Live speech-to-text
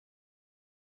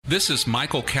This is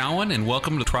Michael Cowan, and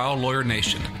welcome to Trial Lawyer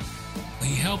Nation.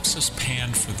 He helps us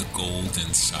pan for the gold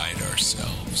inside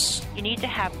ourselves. You need to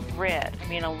have grit. I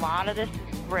mean, a lot of this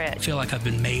is grit. I feel like I've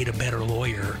been made a better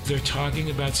lawyer. They're talking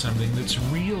about something that's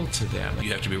real to them.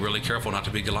 You have to be really careful not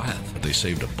to be Goliath. They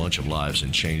saved a bunch of lives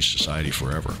and changed society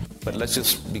forever. But let's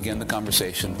just begin the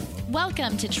conversation.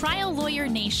 Welcome to Trial Lawyer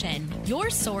Nation, your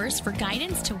source for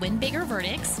guidance to win bigger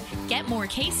verdicts, get more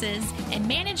cases, and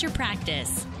manage your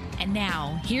practice. And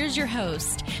now, here's your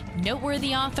host,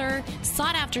 noteworthy author,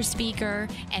 sought-after speaker,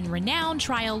 and renowned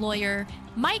trial lawyer,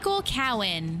 Michael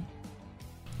Cowan.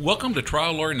 Welcome to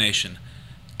Trial Lawyer Nation.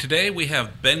 Today we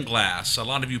have Ben Glass. A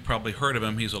lot of you probably heard of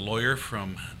him. He's a lawyer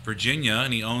from Virginia,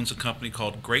 and he owns a company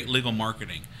called Great Legal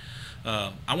Marketing.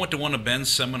 I went to one of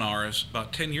Ben's seminars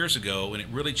about 10 years ago, and it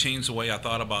really changed the way I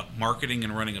thought about marketing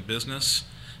and running a business.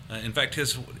 In fact,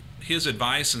 his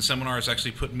advice and seminars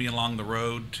actually put me along the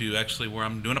road to actually where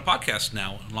I'm doing a podcast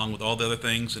now, along with all the other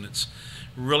things, and it's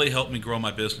really helped me grow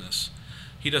my business.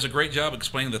 He does a great job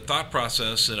explaining the thought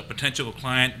process that a potential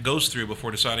client goes through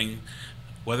before deciding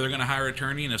whether they're going to hire an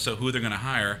attorney, and if so, who they're going to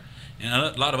hire, and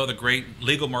a lot of other great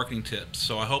legal marketing tips.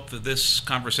 So I hope that this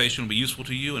conversation will be useful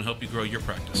to you and help you grow your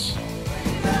practice.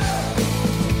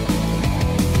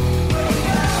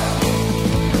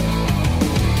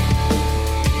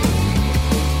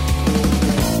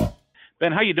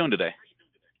 Ben, how are you doing today?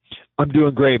 I'm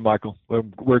doing great, Michael.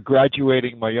 We're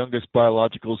graduating my youngest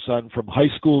biological son from high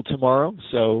school tomorrow,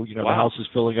 so Wow. The house is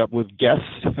filling up with guests,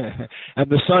 and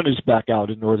the sun is back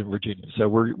out in Northern Virginia. So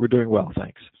we're doing well,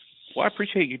 thanks. Well, I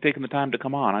appreciate you taking the time to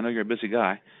come on. I know you're a busy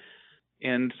guy,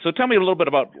 and so tell me a little bit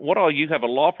about what all you have. A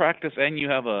law practice, and you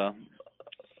have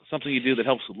something you do that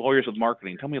helps lawyers with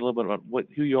marketing. Tell me a little bit about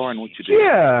who you are and what you do.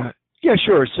 Yeah,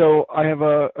 sure. So I have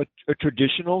a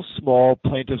traditional small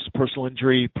plaintiff's personal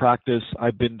injury practice.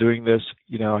 I've been doing this,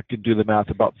 I can do the math,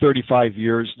 about 35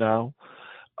 years now.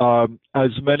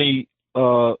 As many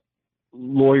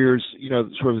lawyers,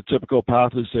 sort of the typical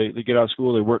path is they get out of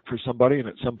school, they work for somebody, and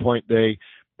at some point they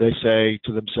say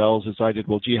to themselves, as I did,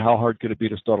 well, gee, how hard could it be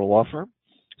to start a law firm?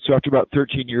 So after about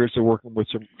 13 years of working with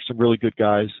some really good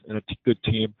guys and a good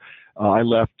team, I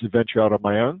left to venture out on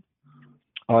my own.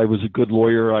 I was a good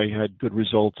lawyer. I had good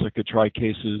results. I could try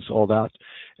cases, all that,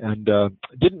 and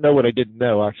didn't know what I didn't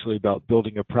know actually about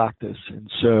building a practice. And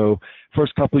so,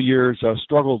 first couple of years, I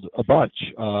struggled a bunch.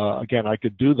 Again, I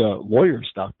could do the lawyer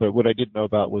stuff, but what I didn't know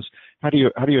about was how do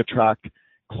you attract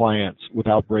clients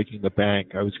without breaking the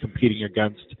bank? I was competing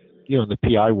against, in the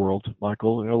PI world,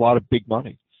 Michael, a lot of big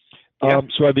money. Yeah.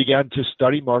 So I began to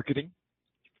study marketing,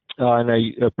 and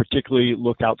I particularly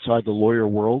look outside the lawyer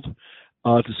world.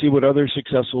 To see what other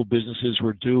successful businesses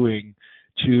were doing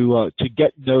to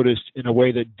get noticed in a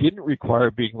way that didn't require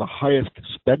being the highest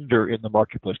spender in the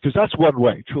marketplace. Because that's one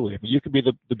way, truly. I mean, you can be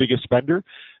the biggest spender,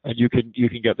 and you can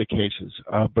get the cases.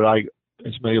 But I,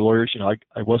 as many lawyers,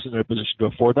 I wasn't in a position to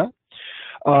afford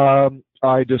that.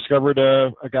 I discovered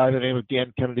a guy by the name of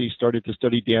Dan Kennedy, started to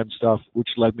study Dan's stuff, which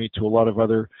led me to a lot of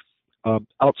other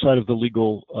outside of the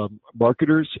legal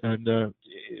marketers, and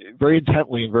very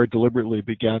intently and very deliberately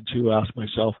began to ask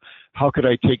myself, how could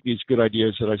I take these good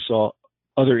ideas that I saw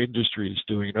other industries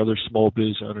doing, other small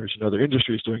biz owners and other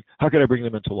industries doing, how could I bring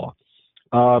them into law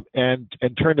and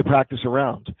turn the practice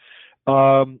around?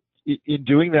 In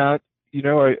doing that,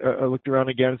 I looked around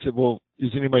again and said, well,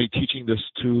 is anybody teaching this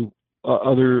to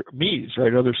other me's,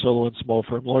 right, other solo and small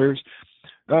firm lawyers?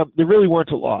 There really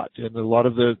weren't a lot, and a lot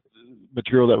of the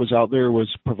material that was out there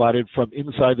was provided from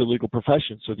inside the legal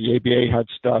profession. So the ABA had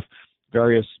stuff,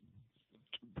 various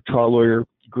trial lawyer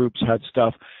groups had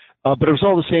stuff, but it was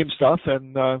all the same stuff,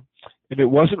 and it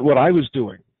wasn't what I was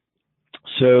doing.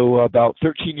 So about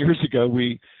 13 years ago,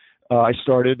 I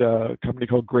started a company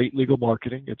called Great Legal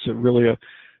Marketing. It's really a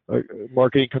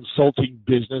marketing consulting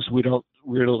business. We don't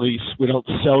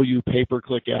sell you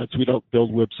pay-per-click ads. We don't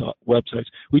build websites.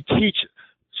 We teach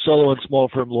solo and small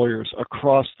firm lawyers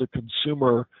across the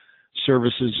consumer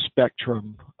services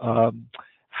spectrum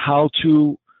how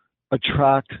to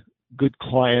attract good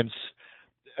clients,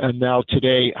 and now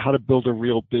today how to build a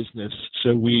real business.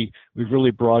 So we've really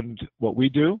broadened what we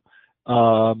do.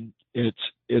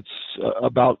 It's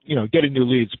about getting new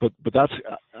leads, but that's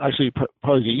actually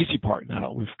probably the easy part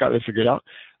now. We've got to figure it out.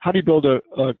 How do you build a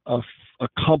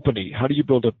company? How do you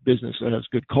build a business that has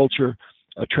good culture,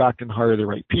 attract and hire the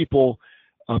right people,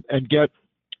 and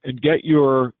get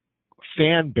your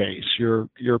fan base,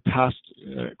 your past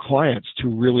clients to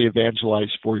really evangelize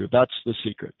for you? That's the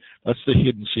secret. That's the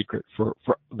hidden secret for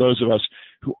those of us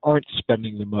who aren't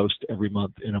spending the most every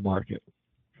month in a market.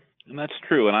 And that's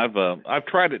true. And I've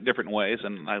tried it different ways.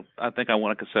 And I think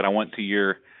like I said, I went to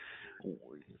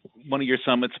one of your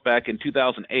summits back in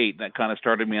 2008. That kind of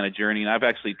started me on a journey, and I've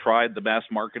actually tried the mass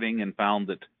marketing and found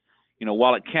that,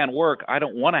 while it can work, I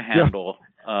don't want to handle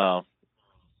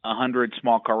 100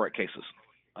 small car wreck cases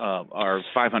or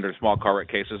 500 small car wreck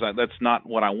cases. That's not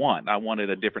what I want. I wanted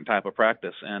a different type of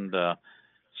practice, and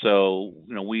so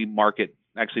we market.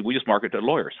 Actually, we just market to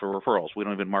lawyers for referrals. We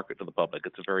don't even market to the public.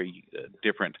 It's a very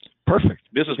different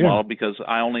business model because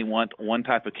I only want one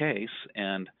type of case,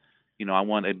 and I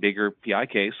want a bigger PI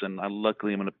case, and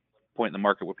luckily I'm in a point in the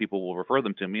market where people will refer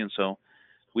them to me, and so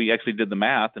we actually did the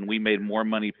math, and we made more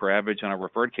money per average on our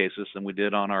referred cases than we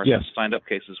did on our signed up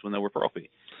cases with no referral fee.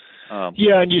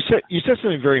 And you said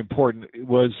something very important,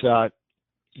 was that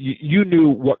you knew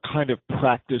what kind of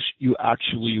practice you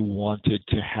actually wanted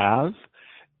to have.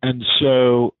 And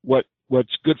so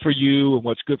what's good for you and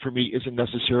what's good for me isn't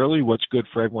necessarily what's good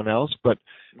for everyone else. But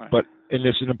and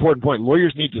it's an important point.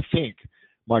 Lawyers need to think,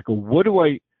 Michael,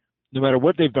 no matter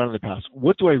what they've done in the past,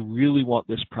 what do I really want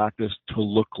this practice to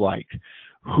look like?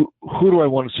 Who do I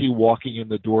want to see walking in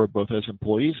the door, both as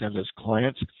employees and as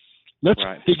clients? Let's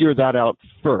figure that out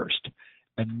first.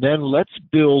 And then let's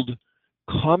build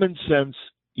common sense,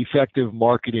 effective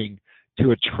marketing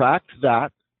to attract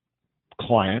that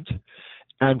client,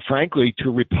 and frankly, to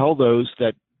repel those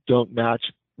that don't match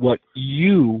what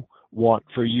you want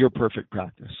for your perfect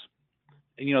practice.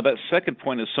 That second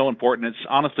point is so important. It's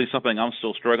honestly something I'm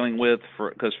still struggling with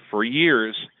because for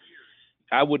years,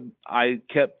 I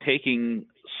kept taking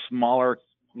smaller,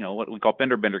 what we call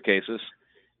fender bender cases,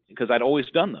 because I'd always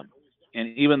done them.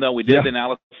 And even though we did the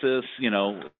analysis,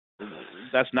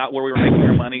 that's not where we were making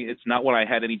our money. It's not what I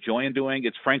had any joy in doing.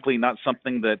 It's frankly not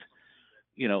something that,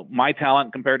 my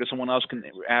talent compared to someone else can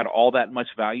add all that much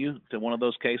value to one of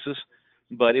those cases.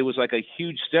 But it was like a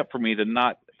huge step for me to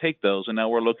not take those. And now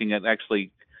we're looking at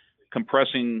actually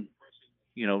compressing,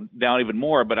 down even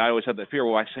more. But I always had that fear.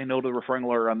 Well, I say no to the referring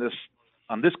lawyer on this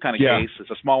kind of case.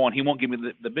 It's a small one. He won't give me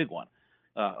the big one.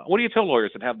 What do you tell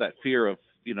lawyers that have that fear of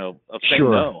saying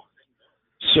no?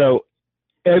 So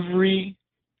every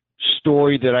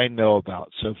story that I know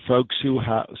about, so folks who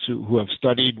have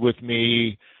studied with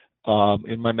me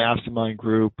in my mastermind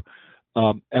group,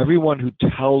 everyone who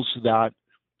tells that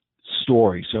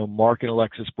story, so Mark and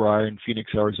Alexis Breyer in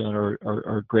Phoenix, Arizona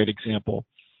are a great example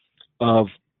of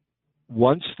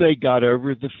once they got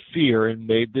over the fear and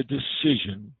made the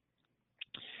decision,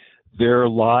 their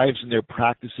lives and their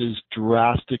practices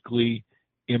drastically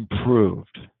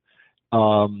improved.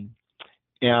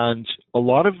 And a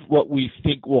lot of what we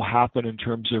think will happen in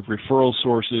terms of referral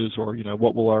sources or,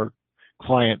 what will our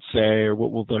clients say or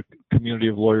what will the community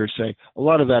of lawyers say, a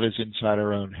lot of that is inside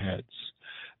our own heads.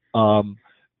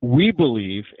 We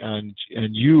believe, and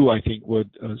you, I think, would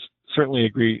certainly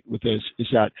agree with this, is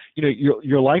that,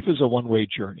 your life is a one-way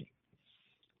journey.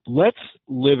 Let's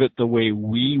live it the way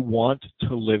we want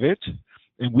to live it,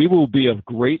 and we will be of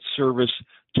great service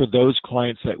to those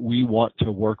clients that we want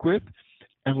to work with.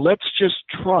 And let's just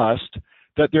trust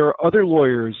that there are other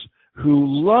lawyers who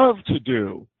love to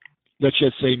do, let's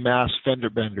just say, mass fender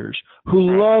benders,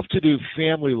 who love to do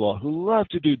family law, who love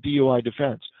to do DUI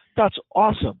defense. That's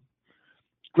awesome.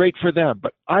 Great for them.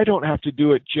 But I don't have to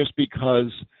do it just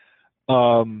because,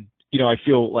 I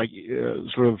feel like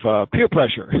peer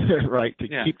pressure, right, to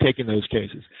keep taking those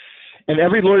cases. And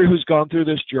every lawyer who's gone through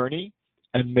this journey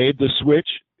and made the switch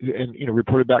and,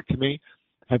 reported back to me,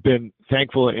 have been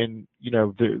thankful. And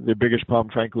the biggest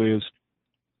problem, frankly, is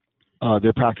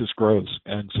their practice grows,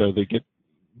 and so they get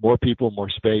more people, more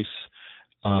space.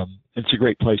 It's a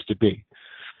great place to be.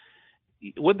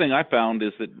 One thing I found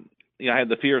is that I had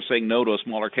the fear of saying no to a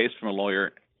smaller case from a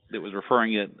lawyer that was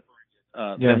referring it.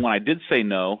 Then when I did say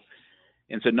no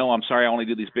and said, no, I'm sorry, I only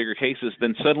do these bigger cases,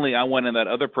 then suddenly I went in that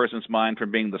other person's mind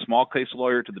from being the small case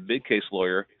lawyer to the big case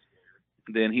lawyer.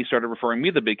 Then he started referring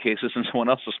me the big cases and someone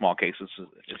else the small cases.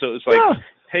 So it's like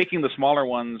taking the smaller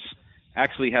ones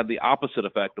actually had the opposite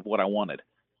effect of what I wanted.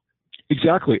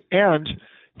 Exactly. And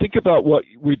think about what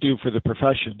we do for the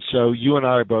profession. So you and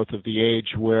I are both of the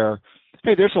age where,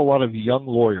 hey, there's a lot of young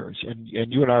lawyers, and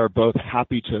you and I are both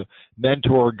happy to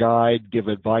mentor, guide, give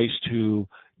advice to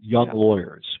young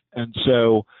lawyers. And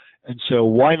so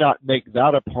why not make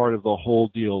that a part of the whole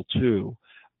deal too?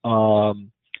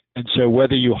 And so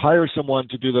whether you hire someone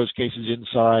to do those cases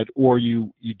inside or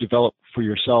you develop for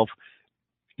yourself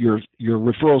your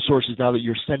referral sources now that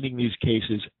you're sending these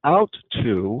cases out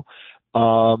to,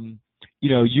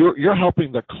 you're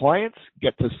helping the clients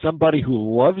get to somebody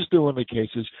who loves doing the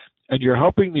cases, and you're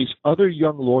helping these other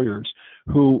young lawyers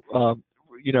who,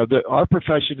 our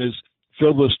profession is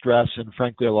filled with stress and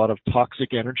frankly a lot of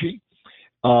toxic energy.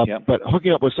 But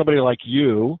hooking up with somebody like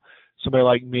you, somebody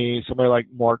like me, somebody like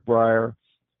Mark Breyer,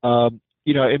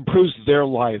 improves their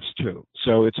lives too.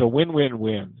 So it's a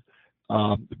win-win-win.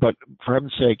 But for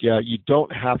heaven's sake, you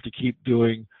don't have to keep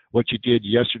doing what you did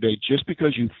yesterday just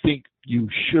because you think you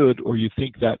should, or you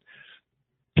think that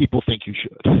people think you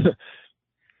should.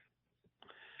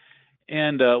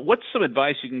 And what's some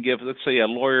advice you can give? Let's say a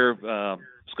lawyer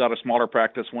has got a smaller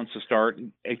practice, wants to start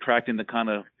attracting the kind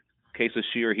of cases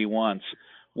she or he wants.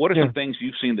 What are some things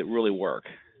you've seen that really work?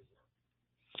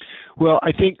 Well,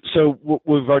 I think so. What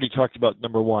we've already talked about,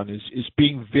 number one, is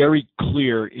being very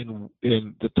clear in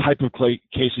the type of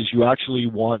cases you actually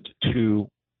want to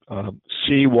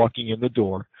see walking in the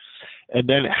door, and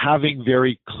then having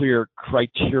very clear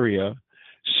criteria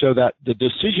so that the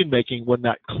decision making, when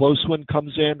that close one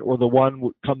comes in, or the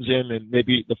one comes in and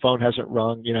maybe the phone hasn't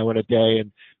rung, in a day,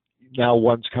 and now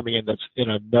one's coming in that's in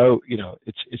a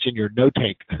it's in your no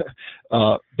take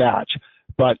batch,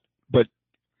 but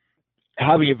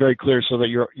having it very clear so that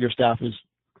your staff is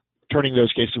turning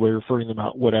those cases away, referring them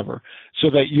out, whatever, so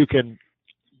that you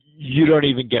don't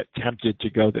even get tempted to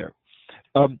go there.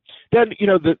 Then,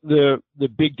 the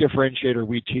big differentiator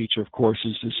we teach, of course,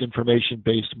 is this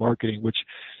information-based marketing,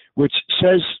 which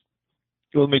says,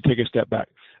 let me take a step back.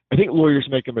 I think lawyers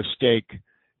make a mistake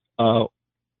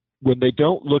when they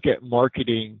don't look at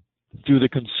marketing through the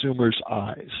consumer's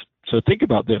eyes. So think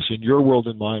about this in your world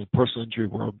and mine, personal injury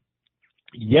world.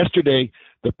 Yesterday,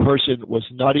 the person was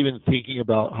not even thinking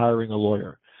about hiring a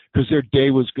lawyer because their day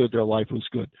was good, their life was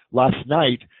good. Last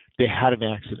night, they had an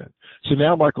accident. So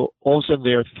now, Michael, all of a sudden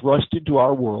they are thrust into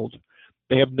our world.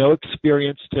 They have no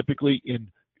experience typically in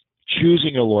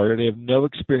choosing a lawyer. They have no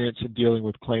experience in dealing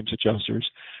with claims adjusters.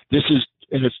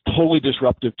 And it's totally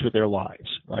disruptive to their lives,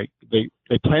 right? They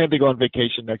planned to go on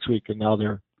vacation next week, and now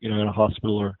they're in a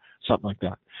hospital or something like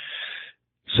that.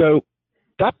 So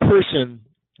that person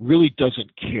really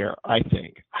doesn't care, I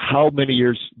think, how many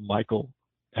years Michael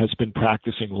has been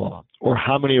practicing law or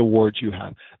how many awards you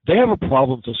have. They have a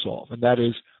problem to solve, and that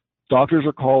is doctors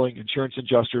are calling, insurance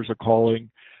adjusters are calling,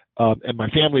 and my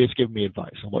family has given me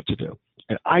advice on what to do.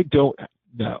 And I don't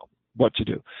know what to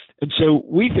do. And so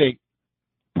we think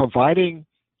providing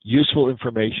useful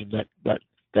information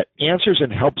that answers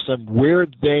and helps them where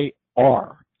they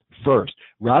are first,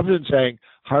 rather than saying,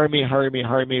 hire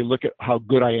me, look at how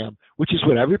good I am, which is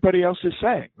what everybody else is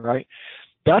saying, right?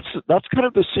 That's kind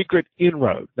of the secret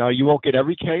inroad. Now, you won't get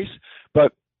every case,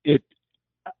 but it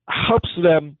helps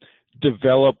them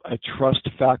develop a trust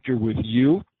factor with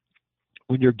you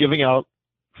when you're giving out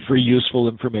free, useful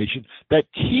information that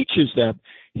teaches them,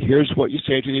 here's what you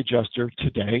say to the adjuster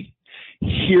today,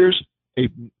 here's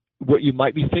what you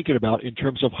might be thinking about in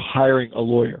terms of hiring a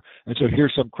lawyer. And so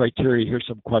here's some criteria, here's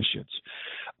some questions.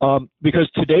 Because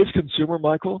today's consumer,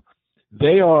 Michael,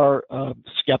 they are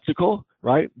skeptical,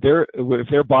 right? If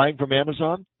they're buying from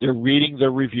Amazon, they're reading the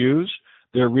reviews,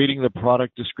 they're reading the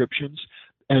product descriptions,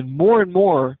 and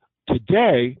more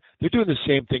today, they're doing the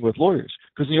same thing with lawyers.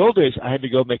 Because in the old days, I had to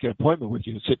go make an appointment with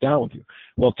you and sit down with you.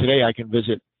 Well, today I can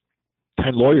visit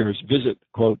 10 lawyers,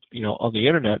 quote, on the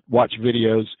internet, watch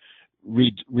videos,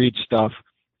 read stuff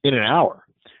in an hour.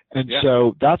 And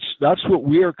so that's what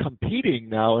we are competing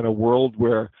now in a world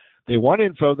where they want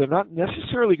info. They're not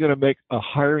necessarily going to make a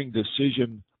hiring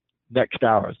decision next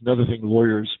hour. It's another thing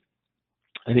lawyers,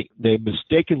 I think they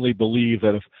mistakenly believe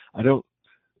that if they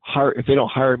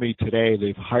don't hire me today,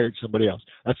 they've hired somebody else.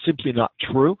 That's simply not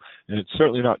true, and it's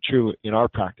certainly not true in our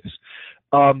practice.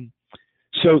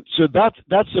 So that's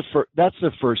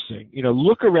the first thing.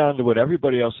 Look around at what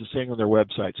everybody else is saying on their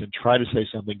websites and try to say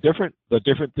something different. The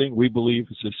different thing we believe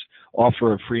is this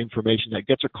offer of free information that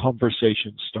gets a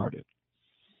conversation started.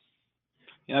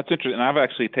 Yeah, that's interesting. And I've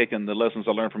actually taken the lessons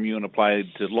I learned from you and applied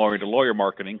to lawyer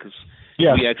marketing, because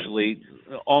we actually,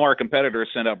 all our competitors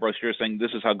send out brochures saying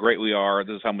this is how great we are,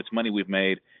 this is how much money we've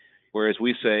made, whereas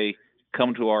we say,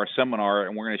 come to our seminar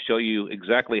and we're going to show you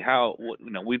exactly how,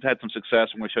 we've had some success,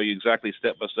 and we're going to show you exactly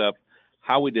step by step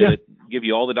how we did it, give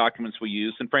you all the documents we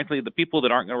used. And frankly, the people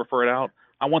that aren't going to refer it out,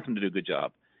 I want them to do a good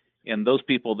job. And those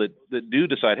people that do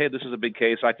decide, hey, this is a big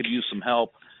case, I could use some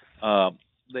help,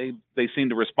 they seem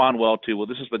to respond well to, well,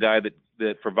 this is the guy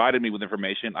that provided me with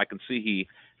information. I can see he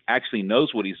actually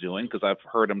knows what he's doing because I've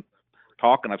heard him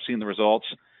talk and I've seen the results.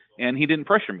 And he didn't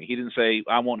pressure me. He didn't say,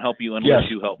 I won't help you unless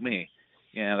you help me.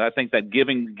 And I think that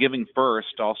giving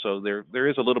first also, there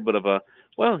is a little bit of a,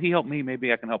 well, he helped me,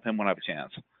 maybe I can help him when I have a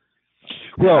chance.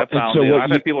 Well,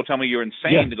 I've had people tell me you're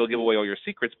insane to go give away all your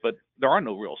secrets, but there are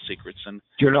no real secrets, and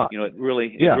you're not. It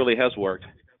really has worked.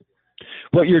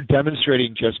 What you're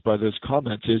demonstrating just by those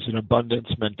comments is an abundance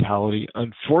mentality.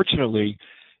 Unfortunately,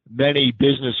 many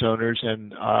business owners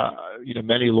and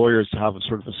many lawyers have a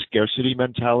sort of a scarcity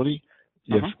mentality.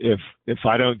 If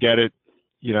I don't get it,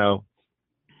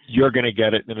 you're going to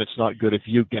get it, and it's not good if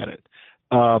you get it.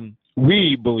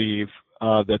 We believe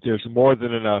that there's more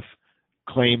than enough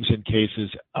claims and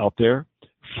cases out there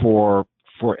for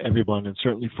everyone, and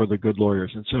certainly for the good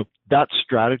lawyers. And so that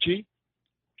strategy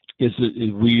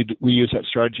we use that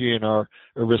strategy in our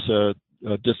ERISA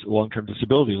long-term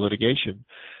disability litigation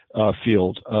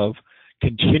field of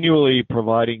continually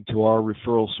providing to our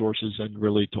referral sources and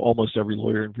really to almost every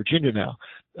lawyer in Virginia now,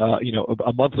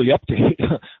 a monthly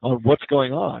update on what's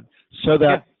going on, so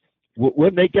that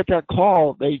when they get that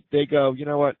call, they go, you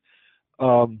know what,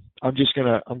 I'm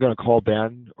gonna call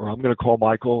Ben, or I'm gonna call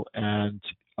Michael and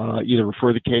either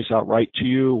refer the case outright to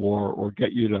you or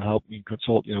get you to help me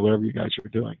consult, whatever you guys are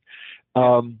doing.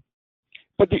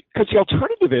 But because the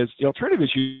alternative is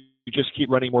you just keep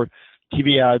running more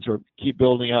TV ads or keep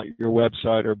building out your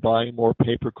website or buying more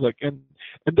pay-per-click. And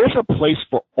there's a place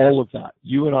for all of that.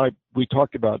 You and I, we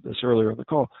talked about this earlier in the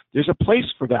call. There's a place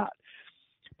for that.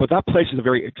 But that place is a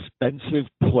very expensive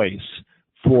place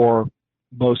for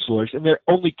most lawyers. And there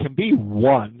only can be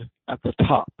one at the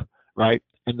top, right?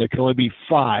 And there can only be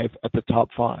 5 at the top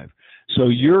 5. So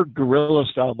your guerrilla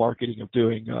style marketing of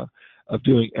doing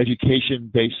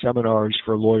education-based seminars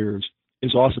for lawyers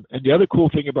is awesome. And the other cool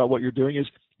thing about what you're doing is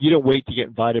you don't wait to get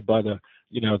invited by the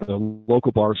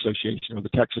local bar association or the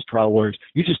Texas Trial Lawyers.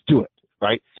 You just do it,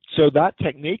 right? So that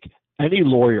technique, any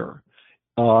lawyer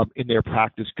in their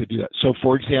practice could do that. So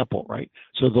for example, right?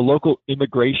 So the local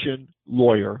immigration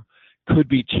lawyer could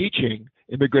be teaching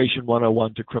Immigration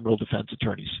 101 to criminal defense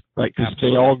attorneys, right? Because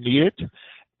they all need it.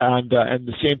 And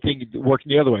the same thing working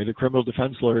the other way. The criminal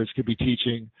defense lawyers could be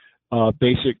teaching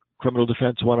basic criminal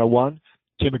defense 101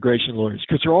 to immigration lawyers,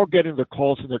 because they're all getting the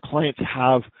calls and their clients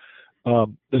have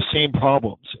the same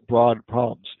problems, broad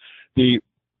problems. The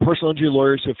personal injury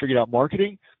lawyers who have figured out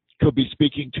marketing could be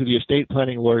speaking to the estate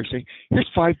planning lawyers saying, here's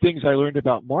 5 things I learned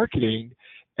about marketing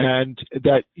and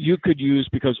that you could use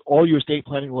because all your estate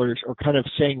planning lawyers are kind of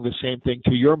saying the same thing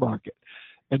to your market.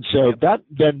 And so that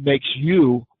then makes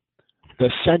you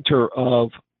the center of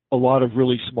a lot of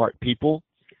really smart people.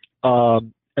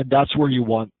 And that's where you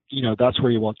want,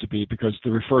 to be, because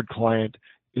the referred client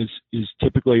is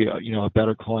typically, a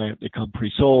better client. They come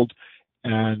pre-sold.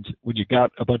 And when you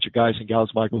got a bunch of guys and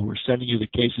gals, Michael, who are sending you the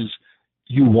cases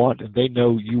you want, and they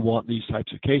know you want these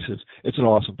types of cases, it's an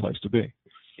awesome place to be.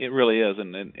 It really is,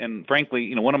 and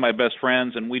frankly, one of my best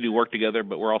friends, and we do work together,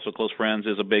 but we're also close friends,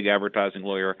 is a big advertising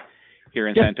lawyer here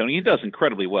in San Antonio. He does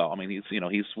incredibly well. I mean,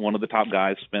 he's one of the top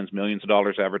guys, spends millions of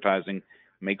dollars advertising,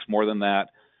 makes more than that.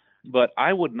 But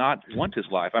I would not want his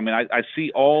life. I mean, I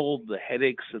see all the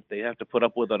headaches that they have to put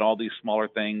up with on all these smaller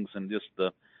things, and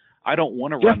I don't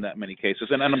want to run that many cases.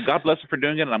 And God bless him for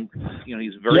doing it. And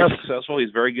he's very successful.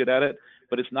 He's very good at it.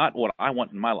 But it's not what I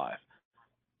want in my life.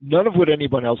 None of what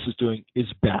anyone else is doing is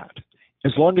bad,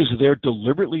 as long as they're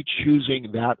deliberately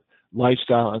choosing that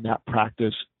lifestyle and that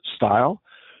practice style.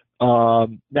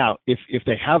 Now, if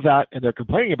they have that and they're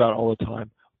complaining about it all the time,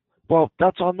 well,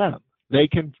 that's on them. They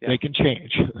can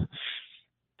change.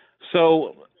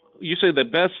 So you say the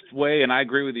best way, and I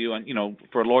agree with you, on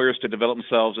for lawyers to develop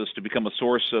themselves is to become a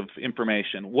source of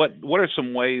information. What are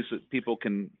some ways that people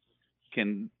can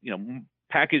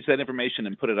package that information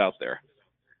and put it out there?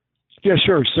 Yeah,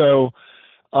 sure. So,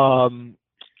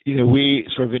 we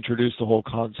sort of introduced the whole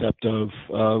concept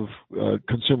of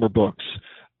consumer books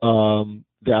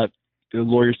that the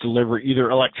lawyers deliver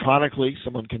either electronically,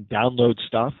 someone can download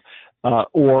stuff,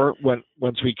 or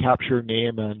once we capture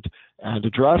name and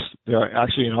address, they're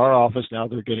actually in our office now.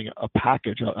 They're getting a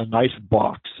package, a nice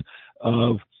box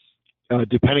of,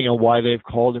 depending on why they've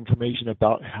called, information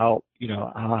about how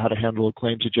to handle a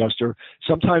claims adjuster.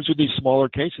 Sometimes with these smaller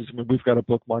cases, I mean, we've got a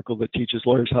book, Michael, that teaches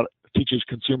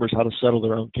consumers how to settle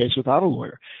their own case without a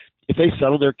lawyer. If they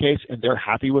settle their case and they're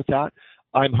happy with that,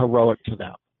 I'm heroic to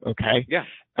them. Okay. Yeah.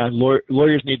 And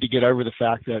lawyers need to get over the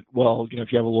fact that, well,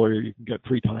 if you have a lawyer, you can get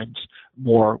 3 times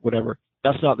more, whatever.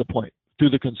 That's not the point. Through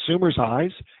the consumer's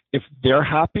eyes, if they're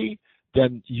happy,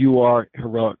 then you are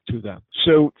heroic to them.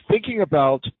 So thinking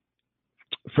about,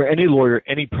 for any lawyer,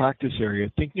 any practice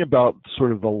area, thinking about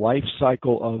sort of the life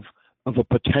cycle of a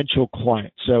potential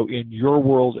client. So in your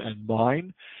world and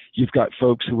mine, you've got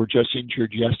folks who were just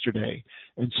injured yesterday.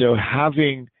 And so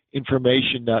having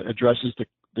information that addresses the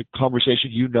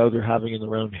conversation they're having in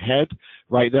their own head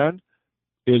right then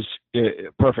is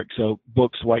perfect. So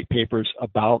books, white papers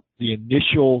about the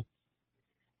initial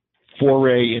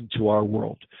foray into our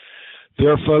world.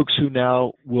 There are folks who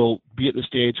now will be at the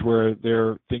stage where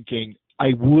they're thinking,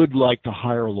 I would like to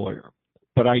hire a lawyer.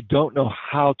 but I don't know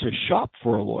how to shop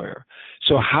for a lawyer.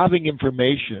 So having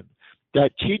information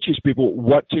that teaches people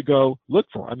what to go look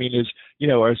for. I mean,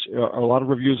 are a lot of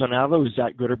reviews on Avvo, is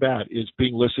that good or bad? Is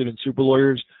being listed in Super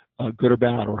Lawyers good or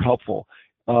bad or helpful?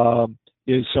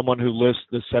 Is someone who lists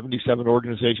the 77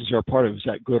 organizations they're a part of, is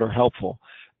that good or helpful?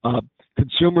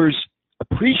 Consumers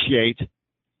appreciate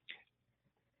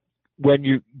when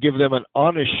you give them an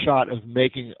honest shot of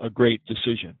making a great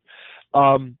decision.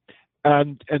 And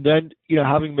then,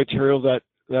 having material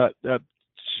that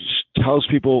tells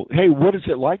people, hey, what is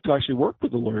it like to actually work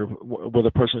with a lawyer, with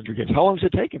a personal injury case? How long does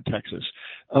it take in Texas?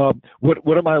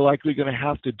 What am I likely going to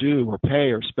have to do or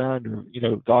pay or spend, or,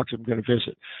 docs I'm going to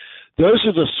visit? Those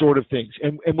are the sort of things.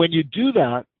 And when you do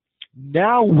that,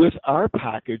 now with our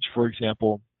package, for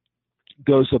example,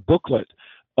 goes a booklet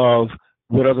of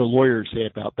what other lawyers say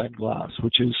about Ben Glass,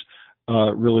 which is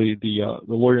really the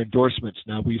lawyer endorsements.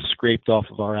 Now we've scraped off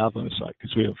of our Avvo site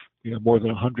because we have more than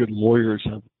 100 lawyers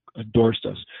have endorsed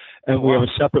us, and we have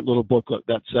a separate little booklet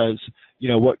that says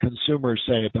what consumers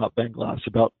say about Ben Glass,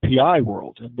 about PI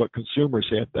world, and what consumers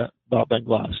say about Ben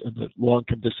Glass in the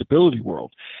long-term disability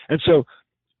world. And so,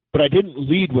 but I didn't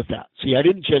lead with that. See, I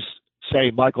didn't just say,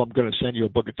 Michael, I'm going to send you a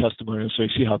book of testimonials so you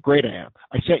see how great I am.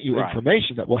 I sent you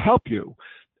information that will help you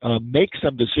make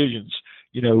some decisions.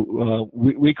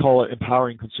 We call it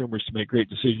empowering consumers to make great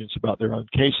decisions about their own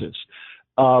cases.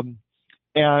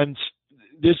 And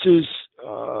this is,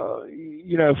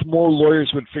 if more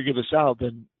lawyers would figure this out,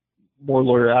 then more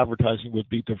lawyer advertising would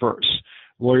be diverse.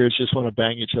 Lawyers just want to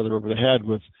bang each other over the head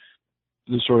with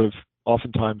the sort of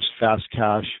oftentimes fast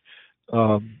cash,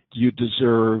 you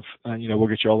deserve, we'll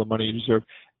get you all the money you deserve.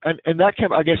 And that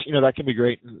can, I guess, that can be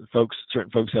great.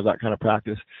 Certain folks have that kind of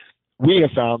practice. We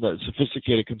have found that a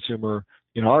sophisticated consumer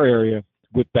in our area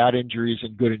with bad injuries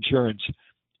and good insurance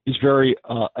is very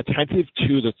attentive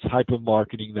to the type of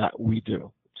marketing that we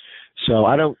do. So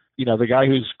I don't, the guy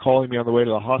who's calling me on the way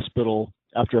to the hospital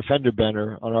after a fender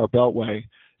bender on our Beltway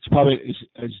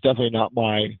is definitely not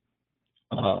my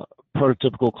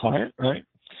prototypical client, right?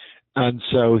 And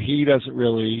so he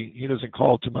doesn't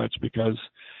call too much because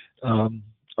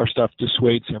our stuff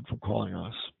dissuades him from calling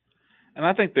us. And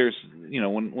I think there's,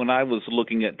 when I was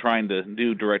looking at trying to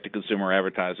do direct-to-consumer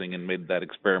advertising and made that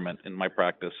experiment in my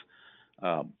practice,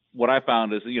 what I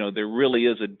found is, there really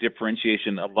is a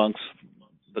differentiation amongst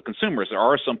the consumers. There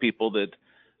are some people that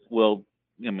will,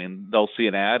 they'll see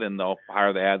an ad and they'll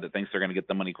hire the ad that thinks they're going to get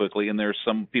the money quickly. And there's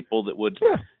some people that would,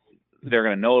 they're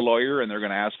going to know a lawyer and they're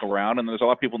going to ask around. And there's a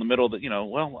lot of people in the middle that,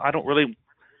 well, I don't really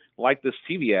like this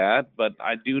TV ad, but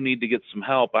I do need to get some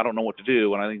help. I don't know what to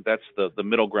do. And I think that's the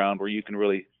middle ground where you can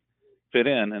really fit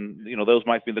in. And, those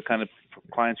might be the kind of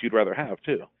clients you'd rather have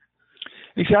too.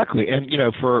 Exactly. And,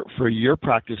 for your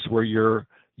practice where your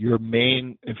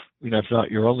main, if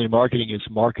not your only marketing is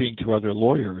marketing to other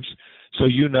lawyers. So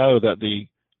that the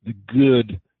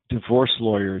good divorce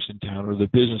lawyers in town or the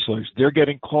business lawyers, they're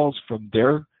getting calls from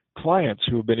their clients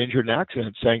who have been injured in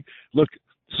accidents saying, look,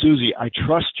 Susie, I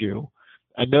trust you.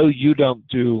 I know you don't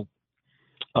do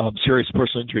serious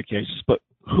personal injury cases, but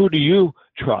who do you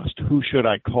trust? Who should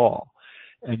I call?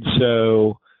 And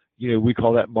so, we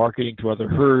call that marketing to other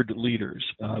herd leaders,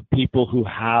 people who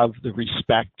have the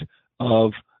respect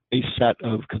of a set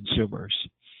of consumers.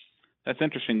 That's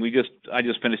interesting. I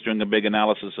just finished doing a big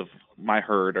analysis of my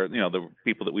herd, or the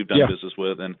people that we've done business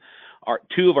with, and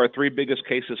two of our three biggest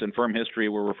cases in firm history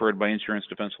were referred by insurance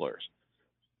defense lawyers.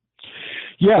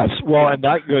 Yes, well, and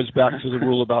that goes back to the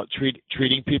rule about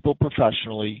treating people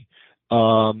professionally,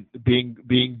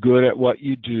 being good at what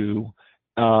you do,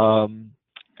 and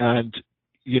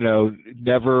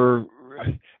never.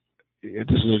 This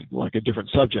is like a different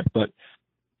subject, but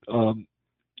the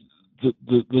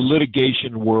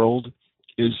litigation world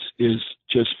is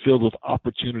just filled with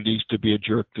opportunities to be a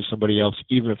jerk to somebody else,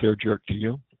 even if they're a jerk to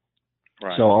you.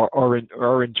 Right. So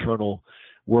our internal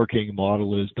working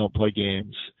model is don't play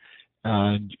games,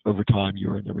 and over time you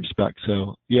earn the respect.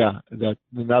 So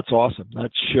that's awesome.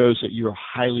 That shows that you're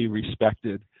highly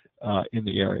respected in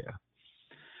the area.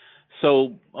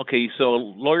 So a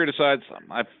lawyer decides,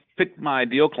 I've picked my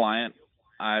ideal client,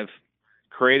 I've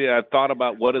thought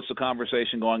about what is the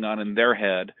conversation going on in their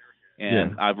head,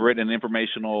 and I've written an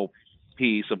informational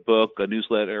piece, a book, a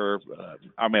newsletter,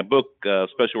 a book,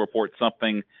 special report,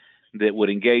 something that would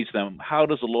engage them. How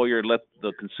does a lawyer let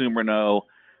the consumer know,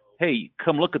 hey,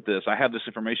 come look at this, I have this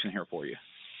information here for you?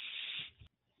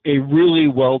 A really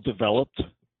well-developed,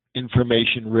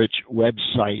 information-rich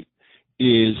website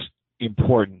is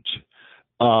important.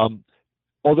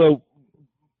 Although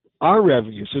our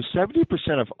revenue, so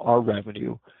 70% of our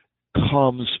revenue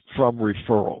comes from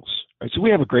referrals, Right? So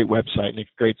we have a great website, and it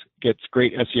gets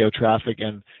great SEO traffic,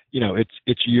 and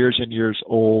it's years and years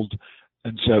old,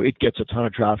 and so it gets a ton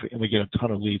of traffic, and we get a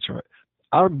ton of leads from it.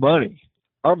 Our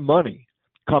money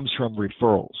comes from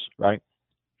referrals, right?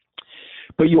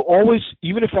 But you always,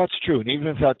 even if that's true, and even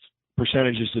if that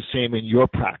percentage is the same in your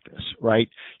practice, right,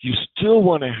 you still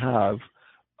want to have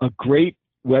a great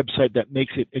website that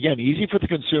makes it, again, easy for the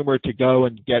consumer to go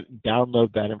and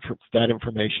download that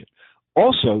information.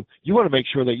 Also, you want to make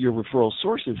sure that your referral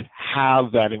sources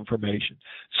have that information,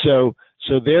 so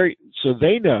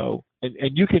they know,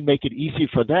 and you can make it easy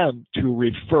for them to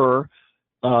refer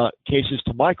cases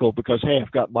to Michael, because hey,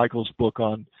 I've got Michael's book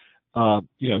on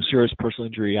serious personal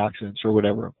injury accidents or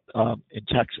whatever in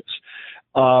Texas.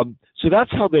 So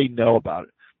that's how they know about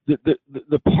it.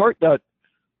 The part that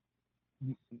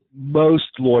most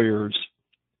lawyers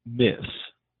miss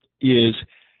is,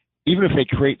 even if they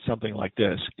create something like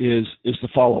this, is the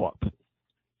follow-up.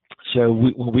 So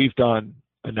when we've done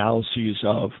analyses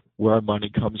of where our money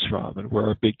comes from and where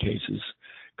our big cases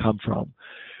come from,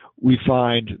 we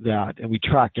find that, and we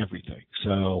track everything.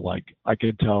 So like I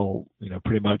can tell,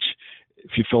 pretty much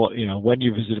if you fill, when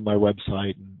you visited my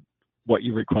website and what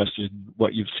you requested, and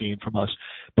what you've seen from us.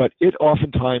 But it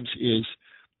oftentimes is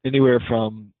anywhere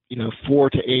from 4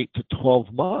 to 8 to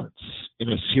 12 months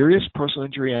in a serious personal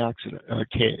injury accident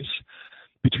case,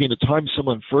 between the time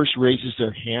someone first raises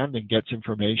their hand and gets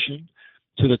information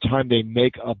to the time they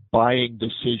make a buying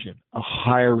decision, a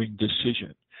hiring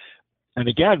decision. And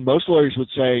again, most lawyers would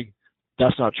say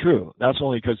that's not true. That's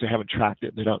only because they haven't tracked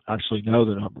it. They don't actually know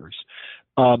the numbers.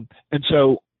 And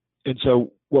so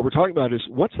what we're talking about is,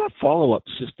 what's that follow-up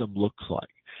system looks like?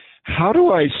 How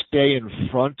do I stay in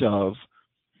front of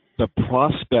the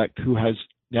prospect who has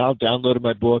now downloaded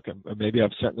my book, and maybe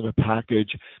I've sent them a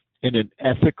package, in an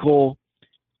ethical,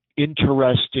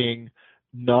 interesting,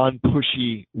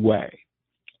 non-pushy way?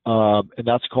 And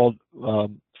that's called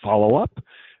follow-up.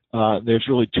 There's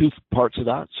really two parts of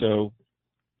that. So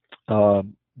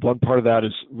one part of that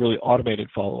is really automated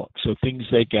follow-up. So things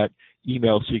they get,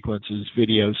 email sequences,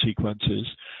 video sequences,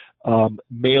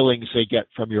 mailings they get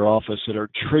from your office that are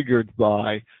triggered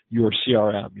by your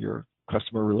CRM, your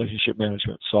customer relationship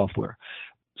management software.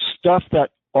 Stuff that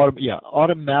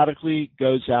automatically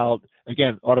goes out.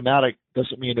 Again, automatic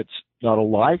doesn't mean it's not a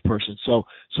live person. So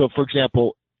for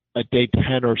example, at day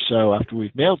 10 or so after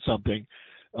we've mailed something,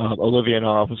 Olivia in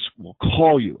our office will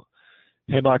call you.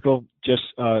 Hey, Michael, just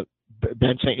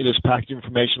Ben sent you this package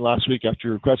information last week after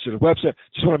you requested a website.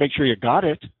 Just want to make sure you got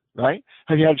it, right?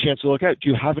 Have you had a chance to look at it? Do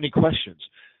you have any questions?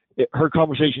 Her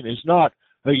conversation is not,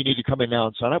 oh, you need to come in now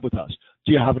and sign up with us.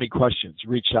 Do you have any questions?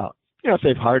 Reach out. If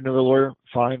they've hired another lawyer,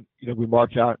 fine. We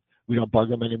mark out. We don't bug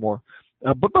them anymore.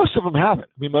 But most of them haven't.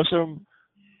 Most of them,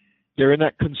 they're in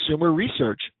that consumer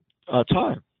research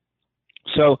time.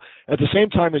 So at the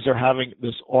same time as they're having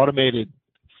this automated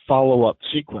follow-up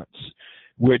sequence,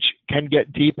 which can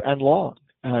get deep and long.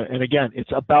 And again, it's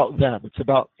about them. It's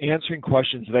about answering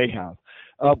questions they have.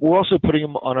 We're also putting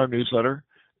them on our newsletter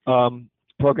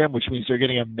program, which means they're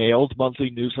getting a mailed monthly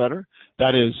newsletter.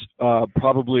 That is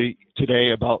probably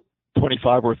today about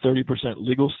 25 or 30%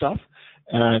 legal stuff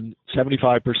and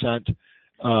 75%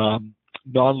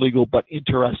 non-legal but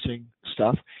interesting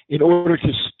stuff, in order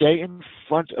to stay in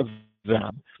front of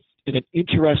them in an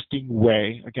interesting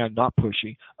way, again, not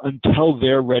pushy, until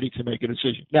they're ready to make a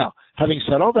decision. Now, having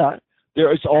said all that,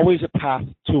 there is always a path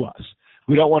to us.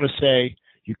 We don't want to say,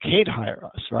 you can't hire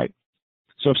us, right?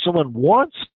 So if someone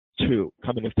wants to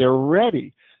come in, if they're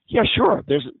ready, yeah, sure,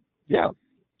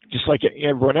 just like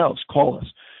everyone else, call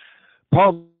us.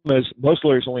 Problem is, most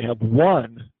lawyers only have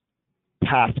one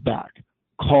path back.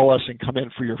 Call us and come in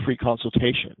for your free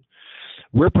consultation.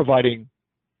 We're providing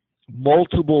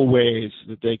multiple ways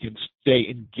that they can stay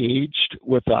engaged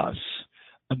with us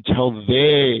until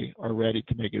they are ready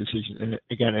to make a decision. And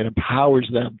again, it empowers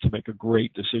them to make a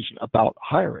great decision about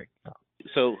hiring.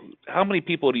 So how many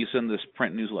people do you send this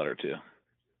print newsletter to?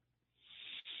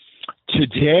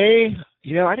 Today,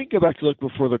 I didn't go back to look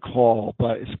before the call,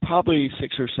 but it's probably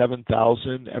 6,000 or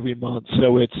 7,000 every month.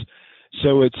 So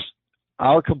it's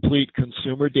our complete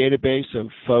consumer database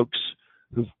of folks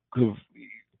who've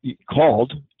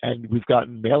called, and we've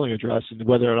gotten mailing address, and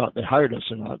whether or not they hired us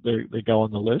or not, they go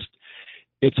on the list.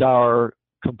 It's our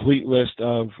complete list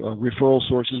of referral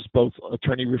sources, both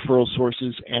attorney referral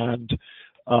sources and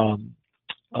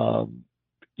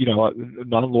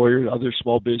non-lawyers, other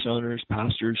small business owners,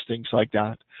 pastors, things like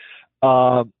that.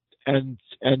 And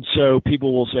so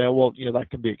people will say, oh, well, that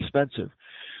can be expensive.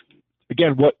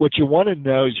 Again, what you want to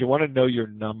know is you want to know your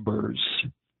numbers.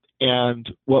 And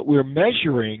what we're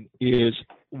measuring is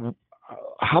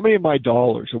how many of my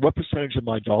dollars, or what percentage of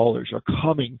my dollars are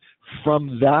coming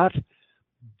from that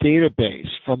database,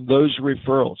 from those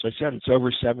referrals? I said it's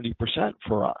over 70%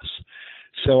 for us.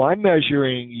 So I'm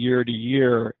measuring year to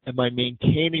year, am I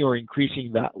maintaining or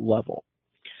increasing that level?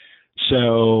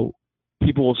 So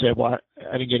people will say, well,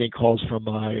 I didn't get any calls from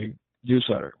my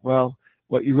newsletter. Well,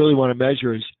 what you really want to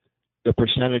measure is the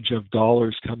percentage of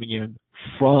dollars coming in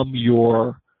from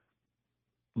your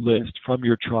list, from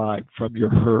your tribe, from your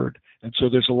herd. And so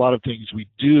there's a lot of things we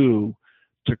do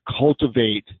to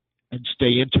cultivate and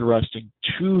stay interesting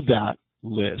to that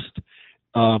list.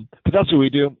 But that's what we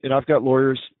do. And I've got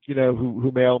lawyers,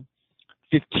 who mail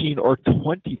 15 or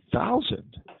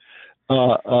 20,000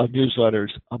 newsletters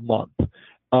a month.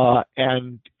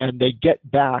 And they get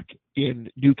back in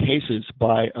new cases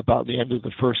by about the end of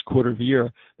the first quarter of the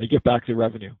year. They get back their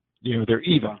revenue. They're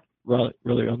even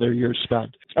really on their years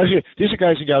spent. Actually, these are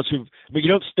guys and gals you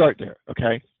don't start there,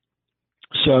 okay?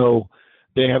 So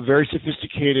they have very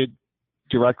sophisticated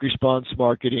direct response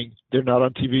marketing. They're not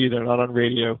on TV. They're not on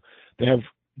radio. They have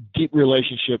deep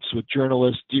relationships with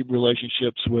journalists, deep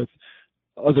relationships with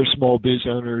other small biz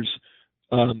owners,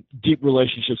 deep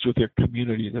relationships with their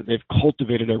community that they've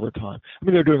cultivated over time.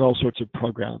 They're doing all sorts of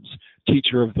programs,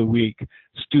 Teacher of the Week,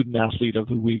 Student Athlete of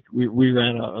the Week. We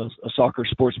ran a soccer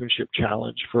sportsmanship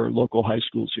challenge for local high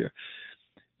schools here.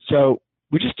 So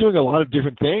we're just doing a lot of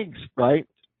different things, right?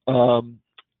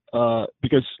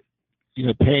 Because,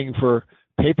 paying for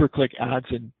pay-per-click ads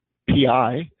in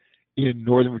PI in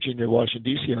Northern Virginia, Washington,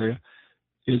 D.C. area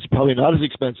is probably not as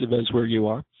expensive as where you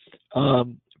are,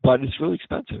 but it's really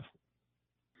expensive.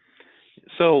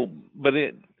 So, but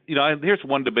here's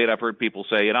one debate I've heard people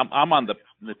say, and I'm on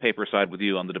the paper side with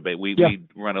you on the debate. We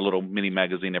run a little mini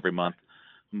magazine every month,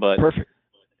 but perfect.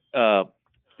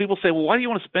 People say, well, why do you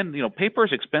want to spend? Paper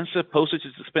is expensive, postage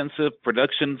is expensive,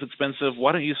 production's expensive.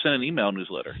 Why don't you send an email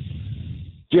newsletter?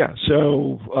 Yeah.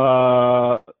 So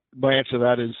my answer to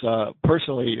that is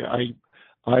personally, I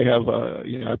have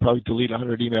I probably delete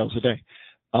 100 emails a day,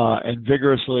 and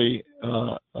vigorously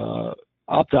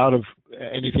opt out of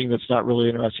anything that's not really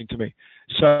interesting to me.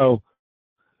 So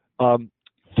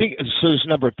there's a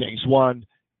number of things. One,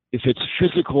 if it's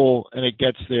physical and it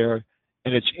gets there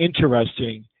and it's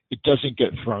interesting, it doesn't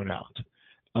get thrown out.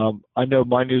 I know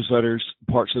my newsletters,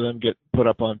 parts of them get put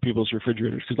up on people's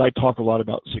refrigerators because I talk a lot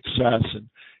about success and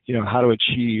how to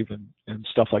achieve and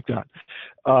stuff like that.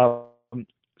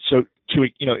 So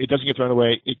it doesn't get thrown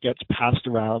away. It gets passed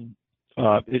around.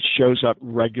 It shows up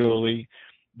regularly.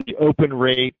 The open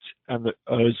rate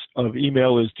of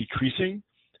email is decreasing,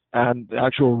 and the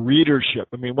actual readership.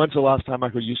 When's the last time,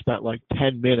 Michael, you spent like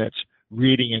 10 minutes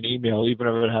reading an email, even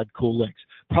if it had cool links?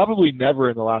 Probably never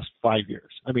in the last 5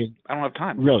 years. I don't have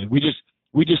time. Really, we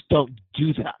just don't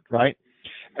do that, right?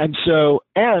 And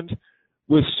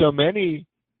with so many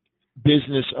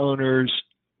business owners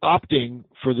opting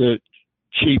for the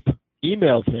cheap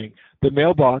email thing, the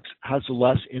mailbox has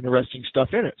less interesting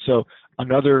stuff in it. So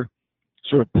another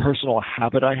sort of personal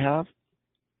habit I have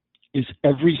is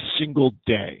every single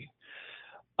day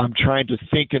I'm trying to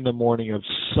think in the morning of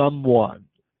someone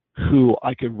who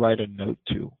I could write a note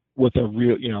to with a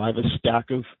real, I have a stack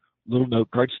of little note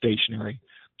card stationery,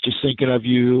 just thinking of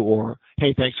you, or,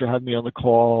 hey, thanks for having me on the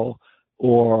call,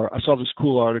 or I saw this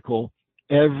cool article.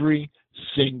 Every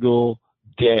single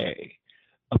day,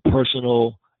 a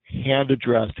personal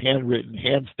hand-addressed, handwritten,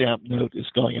 hand-stamped note is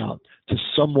going out to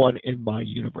someone in my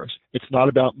universe. It's not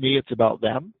about me, it's about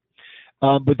them.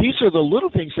 But these are the little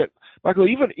things that, Michael,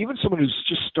 even someone who's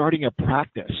just starting a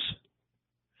practice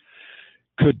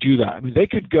could do that. They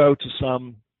could go to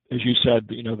some, as you said,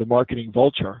 the marketing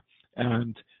vulture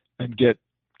and get,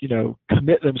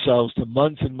 commit themselves to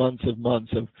months and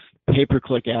months of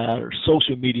pay-per-click ad or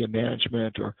social media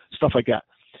management or stuff like that.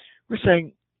 We're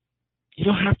saying you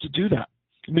don't have to do that.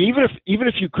 Even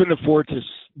if you couldn't afford to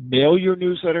mail your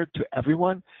newsletter to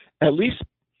everyone, at least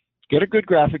get a good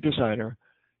graphic designer,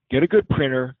 get a good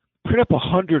printer, print up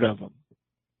 100 of them,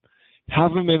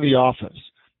 have them in the office,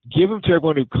 give them to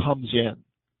everyone who comes in.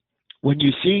 When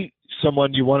you see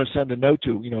someone you want to send a note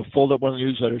to, fold up one of the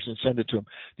newsletters and send it to them.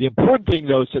 The important thing,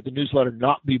 though, is that the newsletter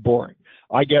not be boring.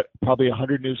 I get probably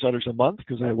 100 newsletters a month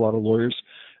because I have a lot of lawyers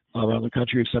around the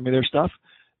country who send me their stuff.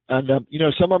 And,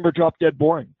 some of them are drop dead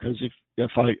boring because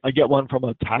if I get one from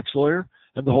a tax lawyer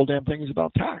and the whole damn thing is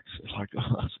about tax, it's like,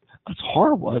 oh, that's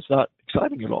horrible. It's not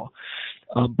exciting at all.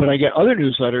 But I get other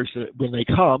newsletters that when they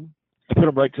come, I put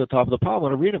them right to the top of the pile. I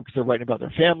want to read them because they're writing about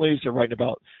their families. They're writing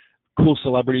about cool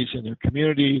celebrities in their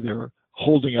community. They're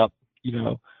holding up,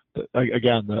 the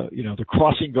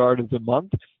crossing guard of the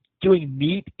month, doing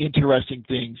neat, interesting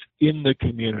things in the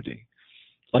community.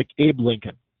 like Abe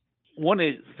Lincoln. One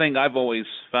thing I've always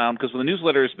found, because with the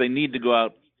newsletters, they need to go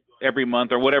out every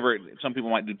month or whatever. Some people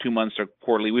might do 2 months or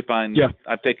quarterly. We find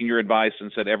I've taken your advice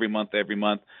and said every month.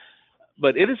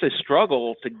 But it is a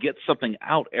struggle to get something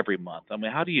out every month. I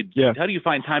mean, how do you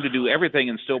find time to do everything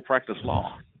and still practice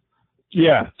law?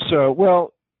 Yeah. So,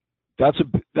 well, that's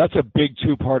a big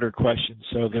two-parter question.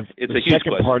 So the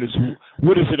second part is,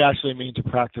 what does it actually mean to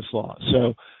practice law?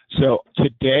 So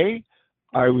today,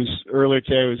 earlier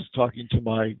today I was talking to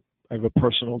I have a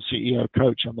personal CEO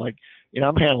coach. I'm like,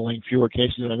 I'm handling fewer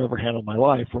cases than I've ever handled in my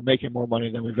life. We're making more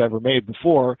money than we've ever made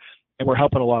before, and we're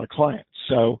helping a lot of clients.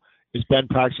 So is Ben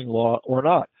practicing law or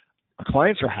not? Our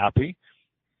clients are happy.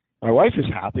 My wife is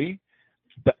happy.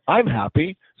 I'm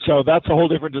happy. So that's a whole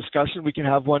different discussion we can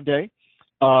have one day.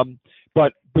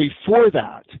 But before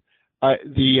that,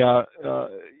 there's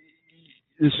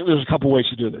a couple ways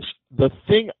to do this.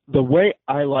 The way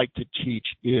I like to teach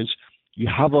is you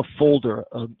have a folder,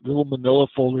 a little manila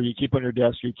folder you keep on your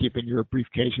desk, you keep in your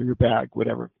briefcase or your bag,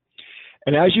 whatever.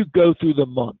 And as you go through the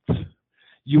month,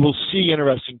 you will see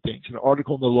interesting things. An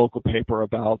article in the local paper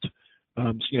about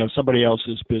somebody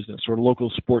else's business, or a local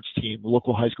sports team, a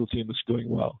local high school team that's doing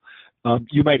well.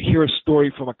 You might hear a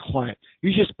story from a client.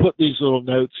 You just put these little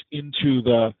notes into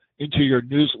your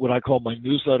what I call my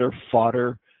newsletter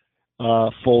fodder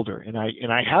folder, and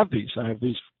I have these. I have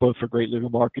these both for Great Legal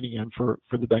Marketing and for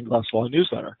the Ben Glass Law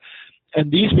newsletter,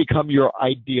 and these become your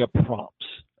idea prompts.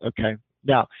 Okay.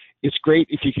 Now it's great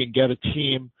if you can get a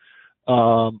team,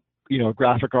 a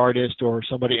graphic artist or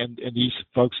somebody, and these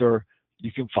folks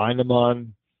you can find them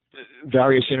on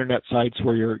various internet sites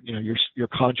where you're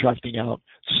contracting out.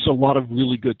 Just a lot of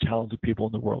really good, talented people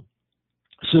in the world.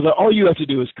 So that all you have to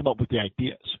do is come up with the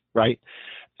ideas, right?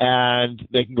 And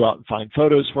they can go out and find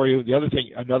photos for you. The other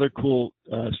thing, another cool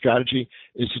strategy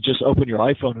is to just open your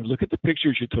iPhone and look at the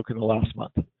pictures you took in the last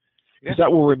month. Because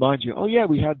that will remind you, oh yeah,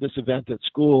 we had this event at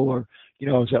school, or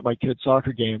I was at my kid's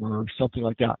soccer game, or something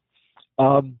like that.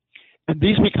 And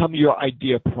these become your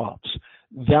idea prompts.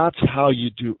 That's how you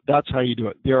do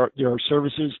it. There are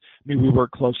services. I mean, we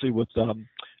work closely with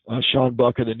Sean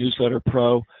Buck of the Newsletter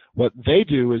Pro. What they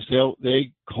do is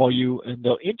they call you and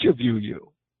they'll interview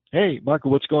you. Hey,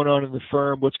 Michael, what's going on in the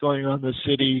firm? What's going on in the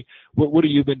city? What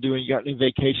have you been doing? You got any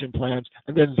vacation plans?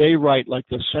 And then they write like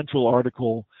the central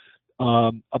article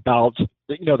about,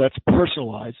 that's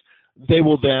personalized. They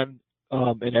will then,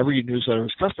 and every newsletter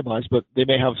is customized, but they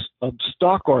may have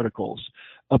stock articles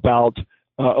about,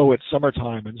 it's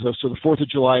summertime, and so the 4th of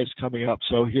July is coming up,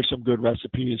 so here's some good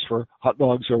recipes for hot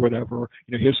dogs or whatever.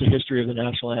 Here's the history of the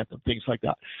national anthem, things like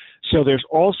that. So there's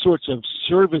all sorts of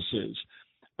services.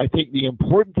 I think the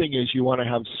important thing is you want to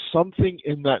have something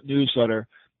in that newsletter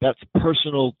that's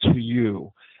personal to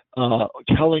you,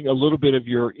 telling a little bit of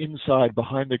your inside,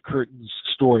 behind the curtains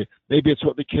story. Maybe it's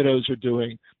what the kiddos are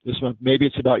doing this month. Maybe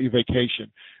it's about your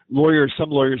vacation. Some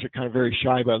lawyers are kind of very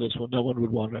shy about this one. No one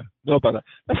would want to know about that.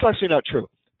 That's actually not true.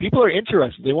 People are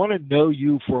interested. They want to know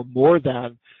you for more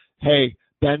than, hey,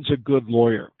 Ben's a good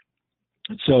lawyer.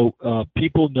 And so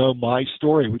people know my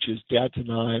story, which is dad to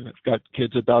 9. I've got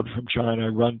kids adopted from China. I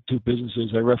run 2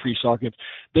 businesses. I referee soccer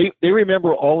games. They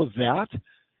remember all of that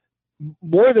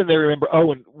more than they remember,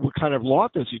 and what kind of law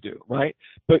does he do, right?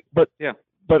 But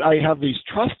I have these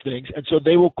trust things, and so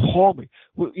they will call me.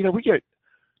 Well, we get,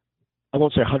 I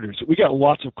won't say hundreds, we get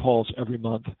lots of calls every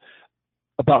month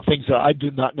about things that I do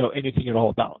not know anything at all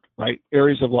about, right?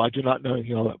 Areas of law I do not know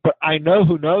anything about, but I know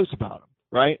who knows about them,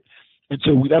 right? And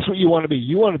so that's what you want to be.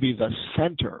 You want to be the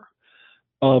center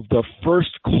of the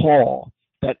first call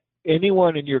that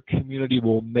anyone in your community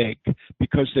will make,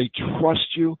 because they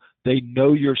trust you, they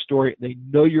know your story, they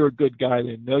know you're a good guy,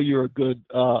 they know you're a good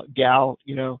gal,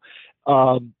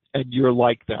 and you're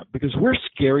like them. Because we're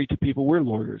scary to people, we're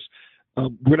lawyers.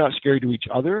 We're not scary to each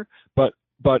other, but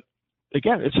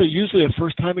again, it's usually a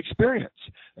first-time experience.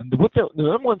 And the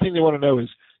number one thing they want to know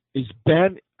is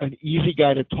Ben an easy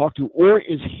guy to talk to, or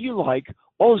is he like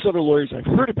all those other lawyers I've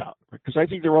heard about? Because I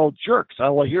think they're all jerks.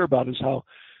 All I hear about is how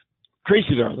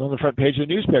crazy they are. They're on the front page of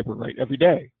the newspaper, right, every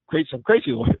day. Some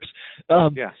crazy lawyers.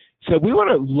 So we want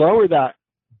to lower that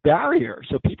barrier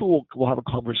so people will have a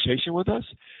conversation with us.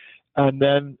 And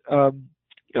then,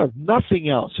 if nothing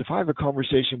else, if I have a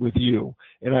conversation with you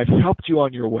and I've helped you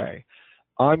on your way,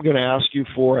 I'm going to ask you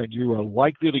and you are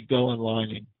likely to go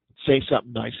online and say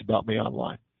something nice about me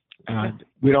online. And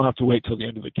we don't have to wait till the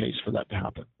end of the case for that to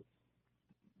happen.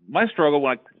 My struggle,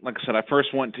 like I said, I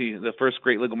first went to the first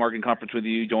Great Legal Marketing Conference with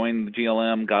you, joined the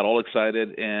GLM, got all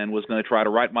excited, and was going to try to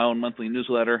write my own monthly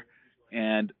newsletter.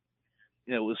 And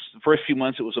it was the first few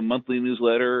months, it was a monthly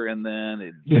newsletter, and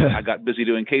then I got busy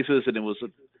doing cases, and it was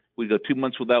we'd go 2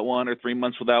 months without one or 3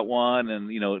 months without one,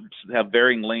 and have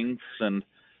varying lengths. And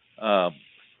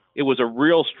it was a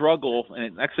real struggle, and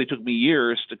it actually took me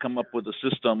years to come up with a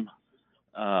system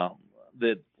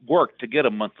that worked to get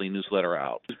a monthly newsletter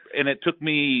out. And it took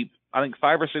me, I think,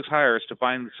 5 or 6 hires to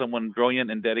find someone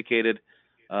brilliant and dedicated.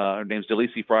 Her name's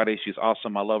Delisi Friday. She's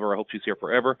awesome. I love her. I hope she's here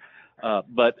forever.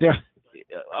 But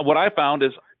what I found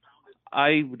is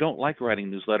I don't like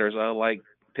writing newsletters. I like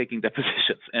taking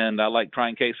depositions, and I like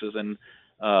trying cases. And,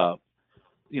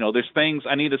 there's things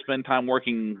I need to spend time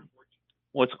working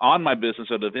what's on my business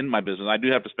instead of in my business. I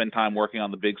do have to spend time working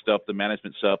on the big stuff, the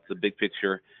management stuff, the big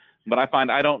picture. But I find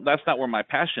that's not where my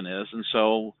passion is. And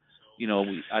so,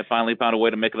 I finally found a way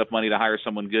to make enough money to hire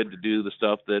someone good to do the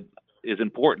stuff that is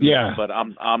important, but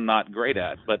I'm not great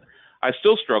at. But I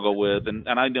still struggle with, and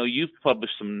I know you've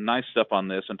published some nice stuff on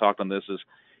this and talked on this, is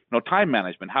time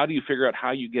management. How do you figure out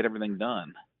how you get everything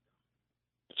done?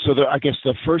 So I guess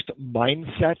the first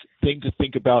mindset thing to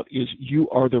think about is you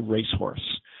are the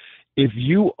racehorse. If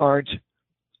you aren't,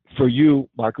 for you,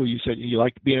 Michael, you said you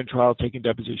like being in trial, taking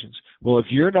depositions. Well, if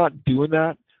you're not doing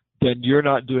that, then you're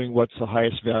not doing what's the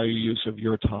highest value use of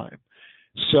your time.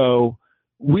 So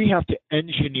we have to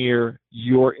engineer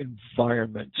your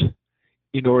environment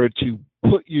in order to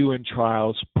put you in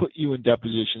trials, put you in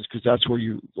depositions, because that's what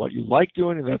you like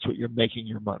doing, and that's what you're making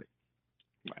your money.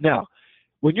 Right. Now,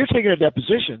 when you're taking a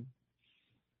deposition,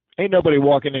 ain't nobody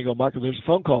walking in and go, Michael, there's a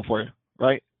phone call for you,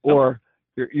 right? Or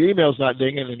your email's not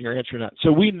dinging and you're answering that.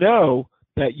 So we know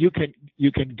that you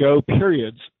can go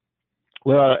periods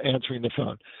without answering the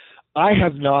phone. I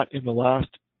have not, in the last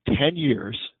 10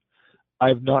 years, I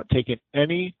have not taken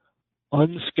any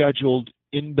unscheduled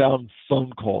inbound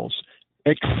phone calls,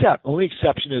 except, only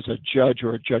exception is a judge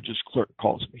or a judge's clerk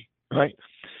calls me, right?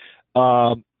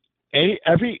 All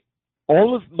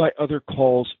of my other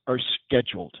calls are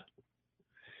scheduled.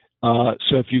 So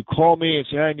if you call me and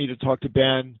say, I need to talk to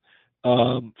Ben,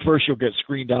 first you'll get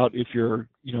screened out if you're,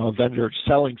 a vendor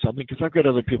selling something, because I've got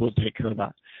other people to take care of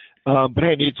that. But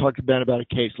hey, I need to talk to Ben about a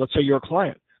case. Let's say you're a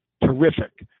client.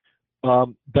 Terrific.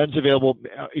 Ben's available.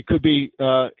 It could be,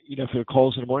 if it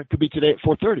calls in the morning, it could be today at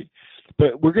 4:30.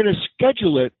 But we're going to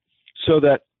schedule it so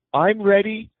that I'm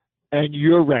ready and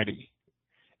you're ready.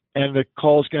 And the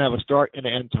call's going to have a start and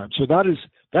an end time. So that is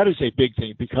a big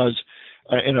thing, because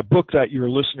in a book that your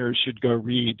listeners should go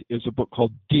read is a book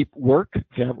called Deep Work, if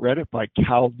you haven't read it, by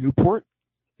Cal Newport.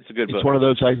 It's a good book. It's one of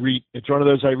those I read. It's one of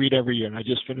those I read every year, and I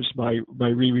just finished my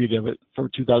reread of it for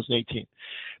 2018.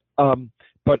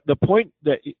 But the point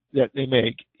that he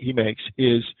makes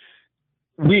is,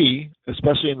 we,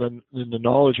 especially in the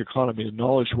knowledge economy, the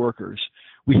knowledge workers,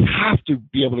 we have to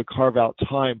be able to carve out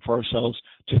time for ourselves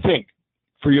to think.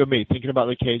 For you and me, thinking about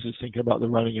the cases, thinking about the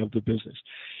running of the business.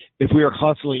 If we are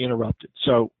constantly interrupted,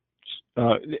 so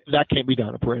that can't be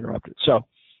done if we're interrupted. So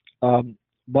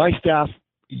my staff,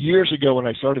 years ago when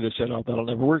I started this, said, oh, that'll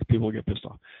never work. People will get pissed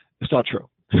off. It's not true.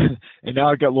 And now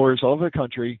I've got lawyers all over the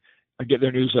country. I get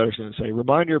their newsletters and say,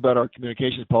 reminder about our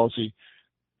communications policy.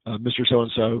 Mr.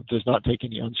 So-and-so does not take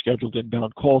any unscheduled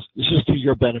inbound calls. This is to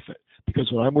your benefit,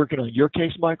 because when I'm working on your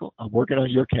case, Michael, I'm working on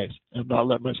your case. I'm not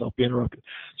letting myself be interrupted.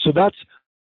 So that's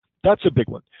a big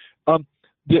one.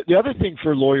 The other thing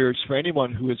for lawyers, for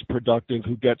anyone who is productive,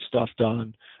 who gets stuff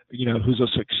done, who's a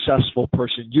successful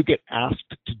person, you get asked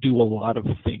to do a lot of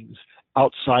things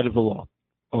outside of the law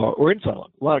or inside the law.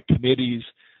 A lot of committees,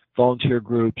 volunteer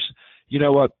groups. You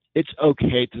know what? It's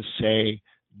okay to say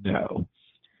no.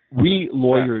 We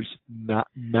lawyers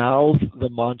mouth the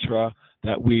mantra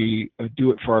that we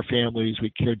do it for our families, we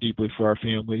care deeply for our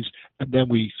families, and then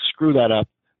we screw that up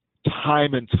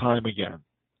time and time again.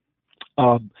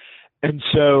 And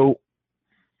so,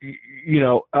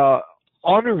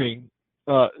 honoring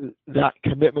that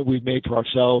commitment we've made to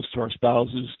ourselves, to our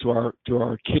spouses, to our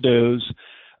kiddos,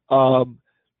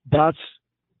 that's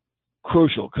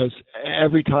crucial, because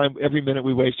every minute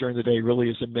we waste during the day really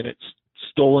is a minute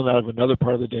stolen out of another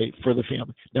part of the day for the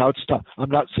family. Now, it's tough. I'm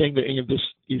not saying that any of this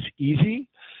is easy,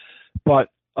 but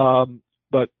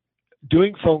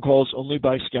doing phone calls only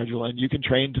by schedule, and you can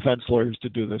train defense lawyers to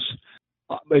do this.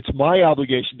 It's my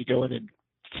obligation to go in and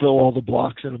fill all the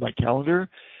blocks into my calendar.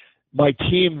 My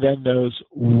team then knows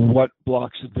what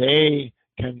blocks they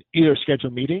can either schedule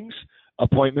meetings,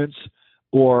 appointments,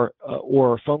 or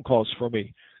phone calls for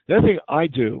me. The other thing I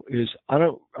do is I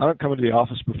don't come into the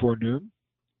office before noon,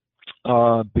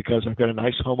 because I've got a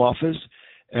nice home office,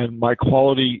 and my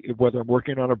quality, whether I'm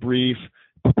working on a brief,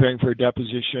 preparing for a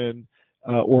deposition,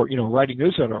 or writing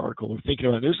newsletter article or thinking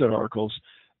about newsletter articles,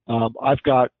 I've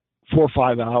got 4 or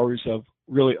 5 hours of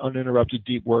really uninterrupted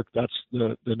deep work. That's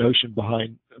the notion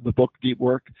behind the book Deep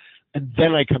Work. and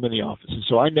then I come in the office. And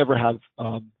so I never have,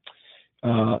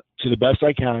 to the best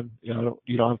I can,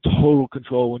 you don't have total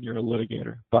control when you're a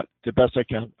litigator, but the best I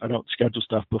can, I don't schedule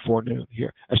stuff before noon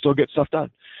here. I still get stuff done.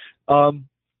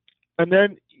 And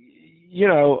then,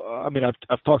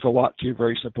 I've talked a lot to your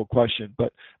very simple question,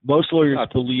 but most lawyers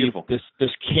believe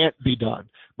this can't be done.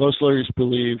 Most lawyers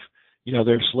believe,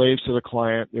 they're slaves to the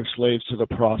client, they're slaves to the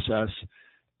process.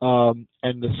 And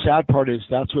the sad part is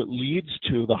that's what leads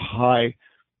to the high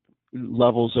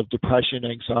levels of depression,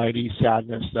 anxiety,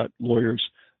 sadness that lawyers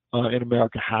in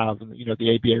America have, and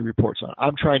the ABA reports on.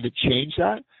 I'm trying to change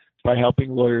that by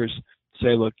helping lawyers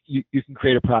say, look, you can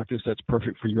create a practice that's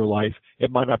perfect for your life.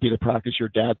 It might not be the practice your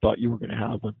dad thought you were going to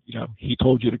have when he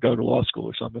told you to go to law school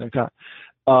or something like that.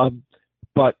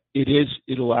 But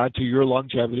it'll add to your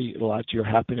longevity. It'll add to your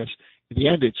happiness. In the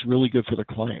end, it's really good for the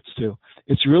clients too.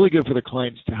 It's really good for the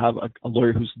clients to have a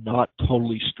lawyer who's not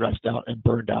totally stressed out and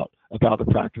burned out about the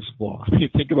practice of law. I mean,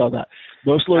 think about that.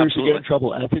 Most lawyers who get in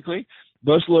trouble ethically,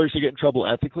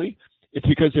 it's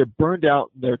because they're burned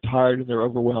out, they're tired, and they're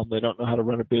overwhelmed. They don't know how to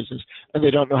run a business, and they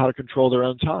don't know how to control their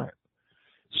own time.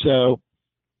 So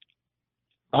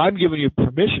I'm giving you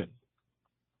permission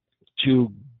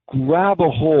to grab a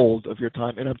hold of your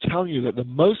time. And I'm telling you that the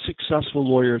most successful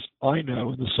lawyers I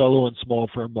know in the solo and small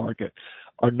firm market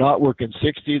are not working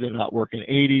 60, they're not working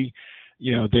 80.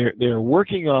 They're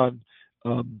working on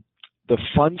the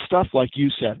fun stuff, like you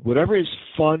said, whatever is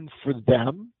fun for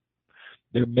them.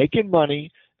 They're making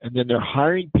money, and then they're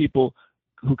hiring people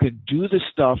who can do the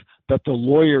stuff that the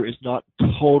lawyer is not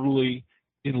totally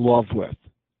in love with,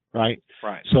 right?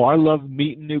 Right. So I love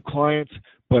meeting new clients,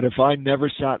 but if I never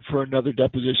sat for another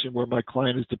deposition where my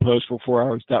client is deposed for 4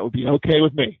 hours, that would be okay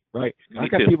with me, right? I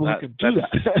got people who can do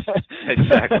that.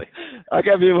 Exactly. I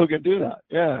got people who can do that.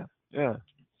 Yeah.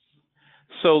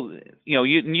 So,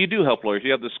 you do help lawyers.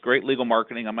 You have this great legal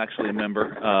marketing. I'm actually a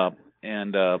member.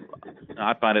 And I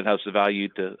find it has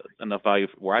enough value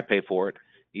where I pay for it,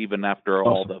 even after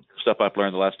all the stuff I've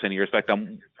learned the last 10 years. In fact,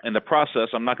 I'm in the process.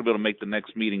 I'm not going to be able to make the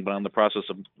next meeting, but I'm in the process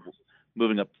of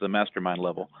moving up to the mastermind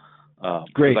level.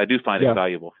 Great. Because I do find it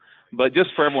valuable. But just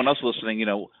for everyone else listening,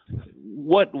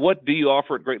 what do you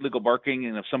offer at Great Legal Marketing?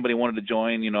 And if somebody wanted to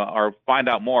join, or find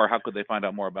out more, how could they find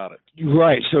out more about it?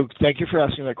 Right. So thank you for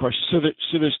asking that question. So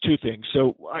there's two things.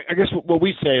 So I guess what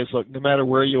we say is, look, no matter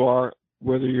where you are,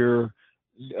 whether you're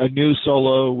a new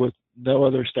solo with no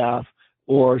other staff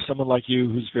or someone like you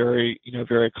who's very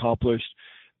accomplished,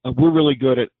 we're really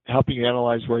good at helping you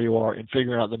analyze where you are and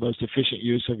figuring out the most efficient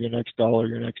use of your next dollar,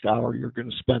 your next hour you're going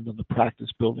to spend on the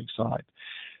practice building side.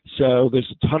 So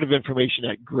there's a ton of information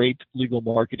at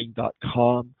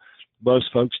greatlegalmarketing.com.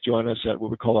 Most folks join us at what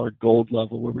we call our gold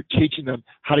level, where we're teaching them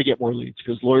how to get more leads,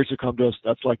 because lawyers who come to us,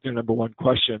 that's like their number one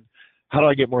question. How do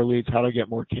I get more leads? How do I get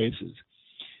more cases?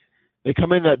 They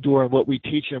come in that door, and what we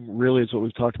teach them really is what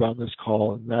we've talked about in this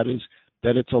call, and that is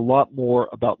that it's a lot more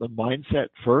about the mindset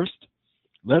first.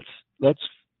 Let's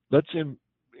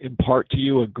impart to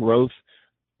you a growth,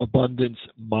 abundance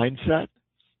mindset.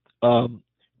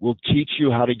 We'll teach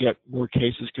you how to get more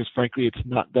cases, because frankly, it's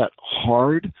not that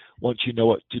hard once you know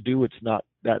what to do. It's not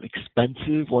that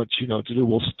expensive once you know what to do.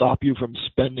 We'll stop you from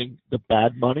spending the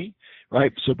bad money,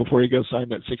 right? So before you go sign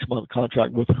that 6-month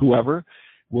contract with whoever,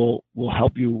 we'll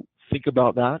help you think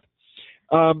about that.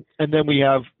 And then we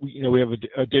have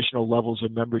additional levels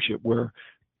of membership where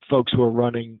folks who are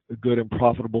running good and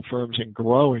profitable firms and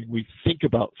growing, we think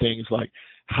about things like,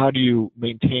 how do you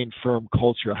maintain firm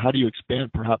culture? How do you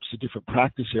expand perhaps to different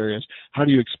practice areas? How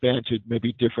do you expand to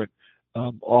maybe different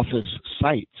office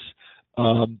sites?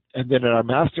 And then at our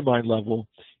mastermind level,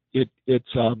 it's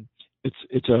you're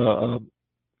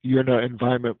in an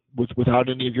environment without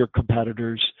any of your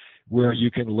competitors, where you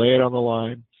can lay it on the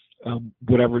line,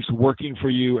 whatever's working for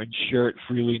you, and share it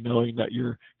freely, knowing that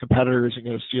your competitor isn't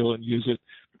going to steal it and use it.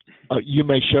 You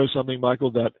may show something,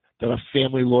 Michael, that a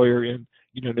family lawyer in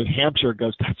New Hampshire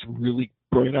goes, that's a really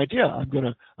brilliant idea. I'm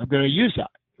gonna use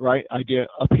that idea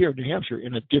up here in New Hampshire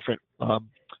in a different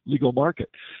legal market.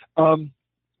 And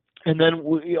then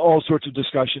all sorts of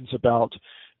discussions about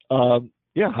how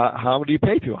do you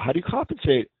pay people? How do you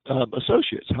compensate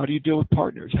associates? How do you deal with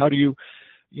partners? How do you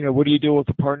what do you do with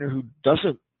a partner who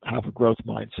doesn't have a growth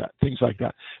mindset? Things like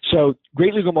that. So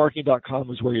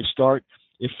greatlegalmarketing.com is where you start.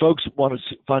 If folks want to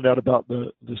find out about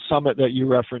the summit that you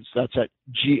referenced, that's at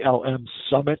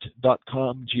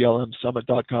glmsummit.com,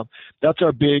 glmsummit.com. That's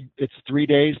our it's 3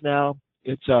 days now.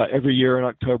 It's every year in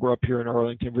October up here in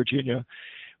Arlington, Virginia,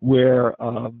 where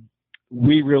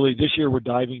this year we're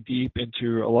diving deep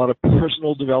into a lot of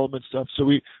personal development stuff. So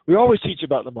we always teach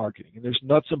about the marketing, and there's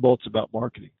nuts and bolts about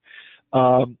marketing.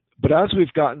 But as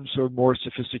we've gotten sort of more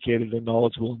sophisticated and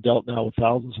knowledgeable and dealt now with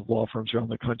thousands of law firms around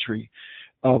the country,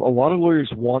 a lot of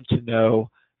lawyers want to know,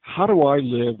 how do I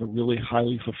live a really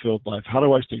highly fulfilled life? How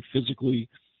do I stay physically,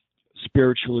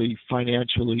 spiritually,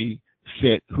 financially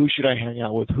fit? Who should I hang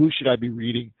out with? Who should I be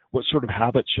reading? What sort of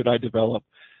habits should I develop?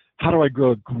 How do I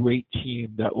grow a great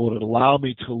team that will allow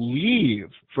me to leave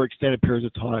for extended periods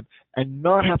of time and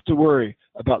not have to worry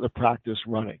about the practice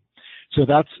running? So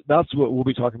that's what we'll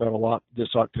be talking about a lot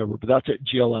this October, but that's at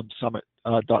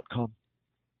glmsummit.com.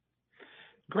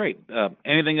 Great.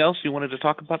 Anything else you wanted to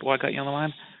talk about while I got you on the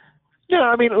line? Yeah,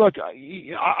 I mean, look,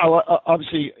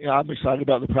 obviously, I'm excited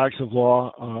about the practice of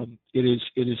law. It is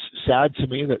sad to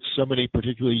me that so many,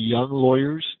 particularly young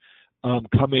lawyers,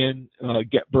 come in,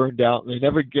 get burned out, and they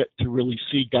never get to really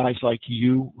see guys like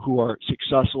you who are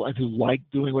successful and who like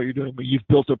doing what you're doing. But you've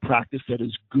built a practice that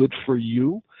is good for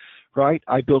you, right?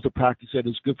 I built a practice that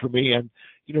is good for me, and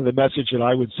the message that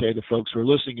I would say to folks who are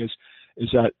listening is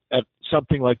that at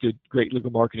something like the Great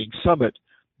Legal Marketing Summit,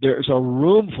 there is a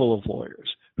room full of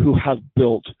lawyers who have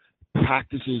built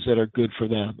practices that are good for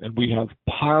them. And we have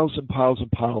piles and piles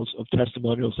and piles of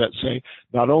testimonials that say,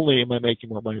 not only am I making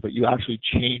more money, but you actually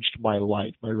changed my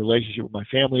life. My relationship with my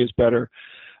family is better.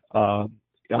 I'm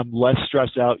less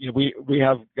stressed out. We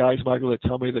have guys, Michael, that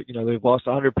tell me that, they've lost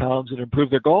 100 pounds and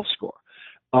improved their golf score.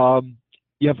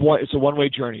 It's a one-way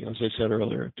journey, as I said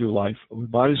earlier, through life. We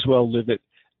might as well live it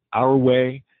our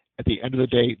way. At the end of the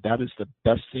day, that is the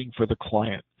best thing for the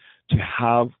client, to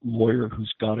have a lawyer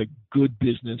who's got a good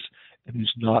business and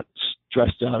who's not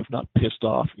stressed out, if not pissed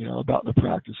off, about the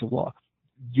practice of law.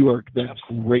 You are then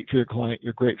great for your client.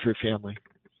 You're great for your family.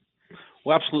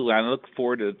 Well, absolutely. I look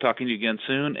forward to talking to you again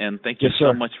soon, and thank you Yes,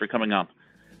 so sir. much for coming on.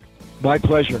 My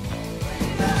pleasure.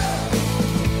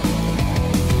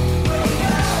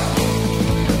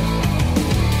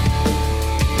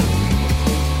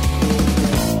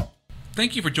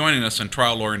 Thank you for joining us on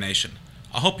Trial Lawyer Nation.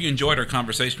 I hope you enjoyed our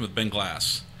conversation with Ben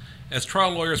Glass. As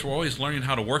trial lawyers, we're always learning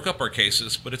how to work up our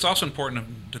cases, but it's also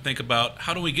important to think about,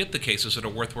 how do we get the cases that are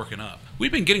worth working up?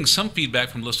 We've been getting some feedback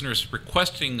from listeners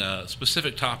requesting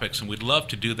specific topics, and we'd love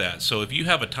to do that. So if you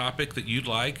have a topic that you'd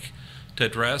like to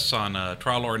address on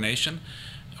Trial Lawyer Nation,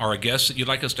 or a guest that you'd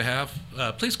like us to have,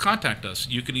 please contact us.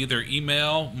 You can either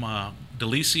email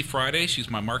Delisi Friday, she's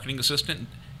my marketing assistant,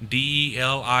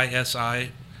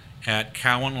 DELISI at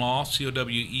Cowenlaw,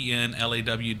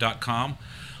 COWENLAW.com.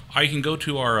 Or you can go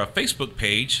to our Facebook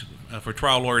page for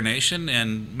Trial Lawyer Nation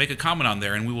and make a comment on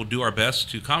there, and we will do our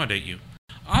best to accommodate you.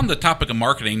 On the topic of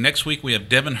marketing, next week we have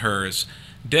Devin Hers.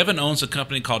 Devin owns a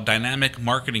company called Dynamic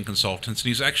Marketing Consultants, and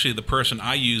he's actually the person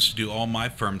I use to do all my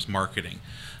firm's marketing.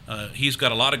 He's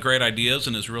got a lot of great ideas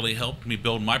and has really helped me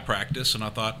build my practice, and I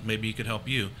thought maybe he could help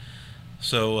you.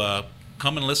 So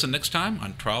come and listen next time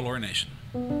on Trial Lawyer Nation.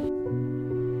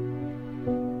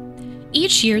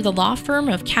 Each year, the law firm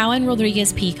of Cowen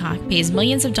Rodriguez Peacock pays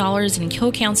millions of dollars in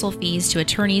co-counsel fees to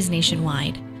attorneys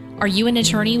nationwide. Are you an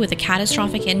attorney with a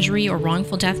catastrophic injury or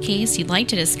wrongful death case you'd like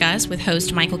to discuss with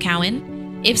host Michael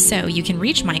Cowen? If so, you can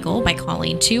reach Michael by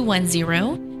calling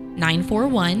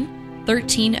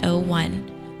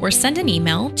 210-941-1301 or send an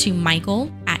email to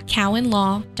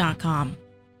michael@cowenlaw.com.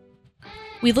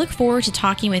 We look forward to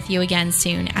talking with you again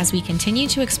soon as we continue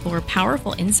to explore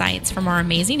powerful insights from our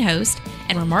amazing host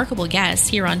and remarkable guests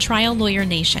here on Trial Lawyer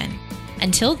Nation.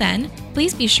 Until then,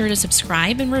 please be sure to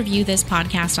subscribe and review this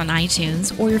podcast on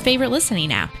iTunes or your favorite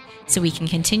listening app so we can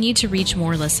continue to reach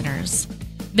more listeners.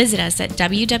 Visit us at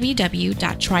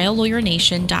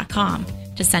www.triallawyernation.com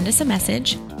to send us a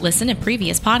message, listen to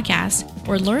previous podcasts,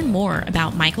 or learn more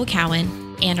about Michael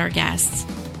Cowen and our guests.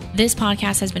 This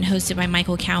podcast has been hosted by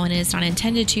Michael Cowen and is not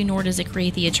intended to, nor does it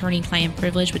create the attorney-client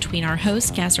privilege between our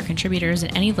hosts, guests, or contributors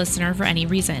and any listener for any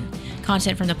reason.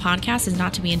 Content from the podcast is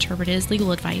not to be interpreted as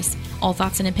legal advice. All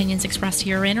thoughts and opinions expressed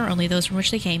herein are only those from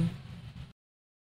which they came.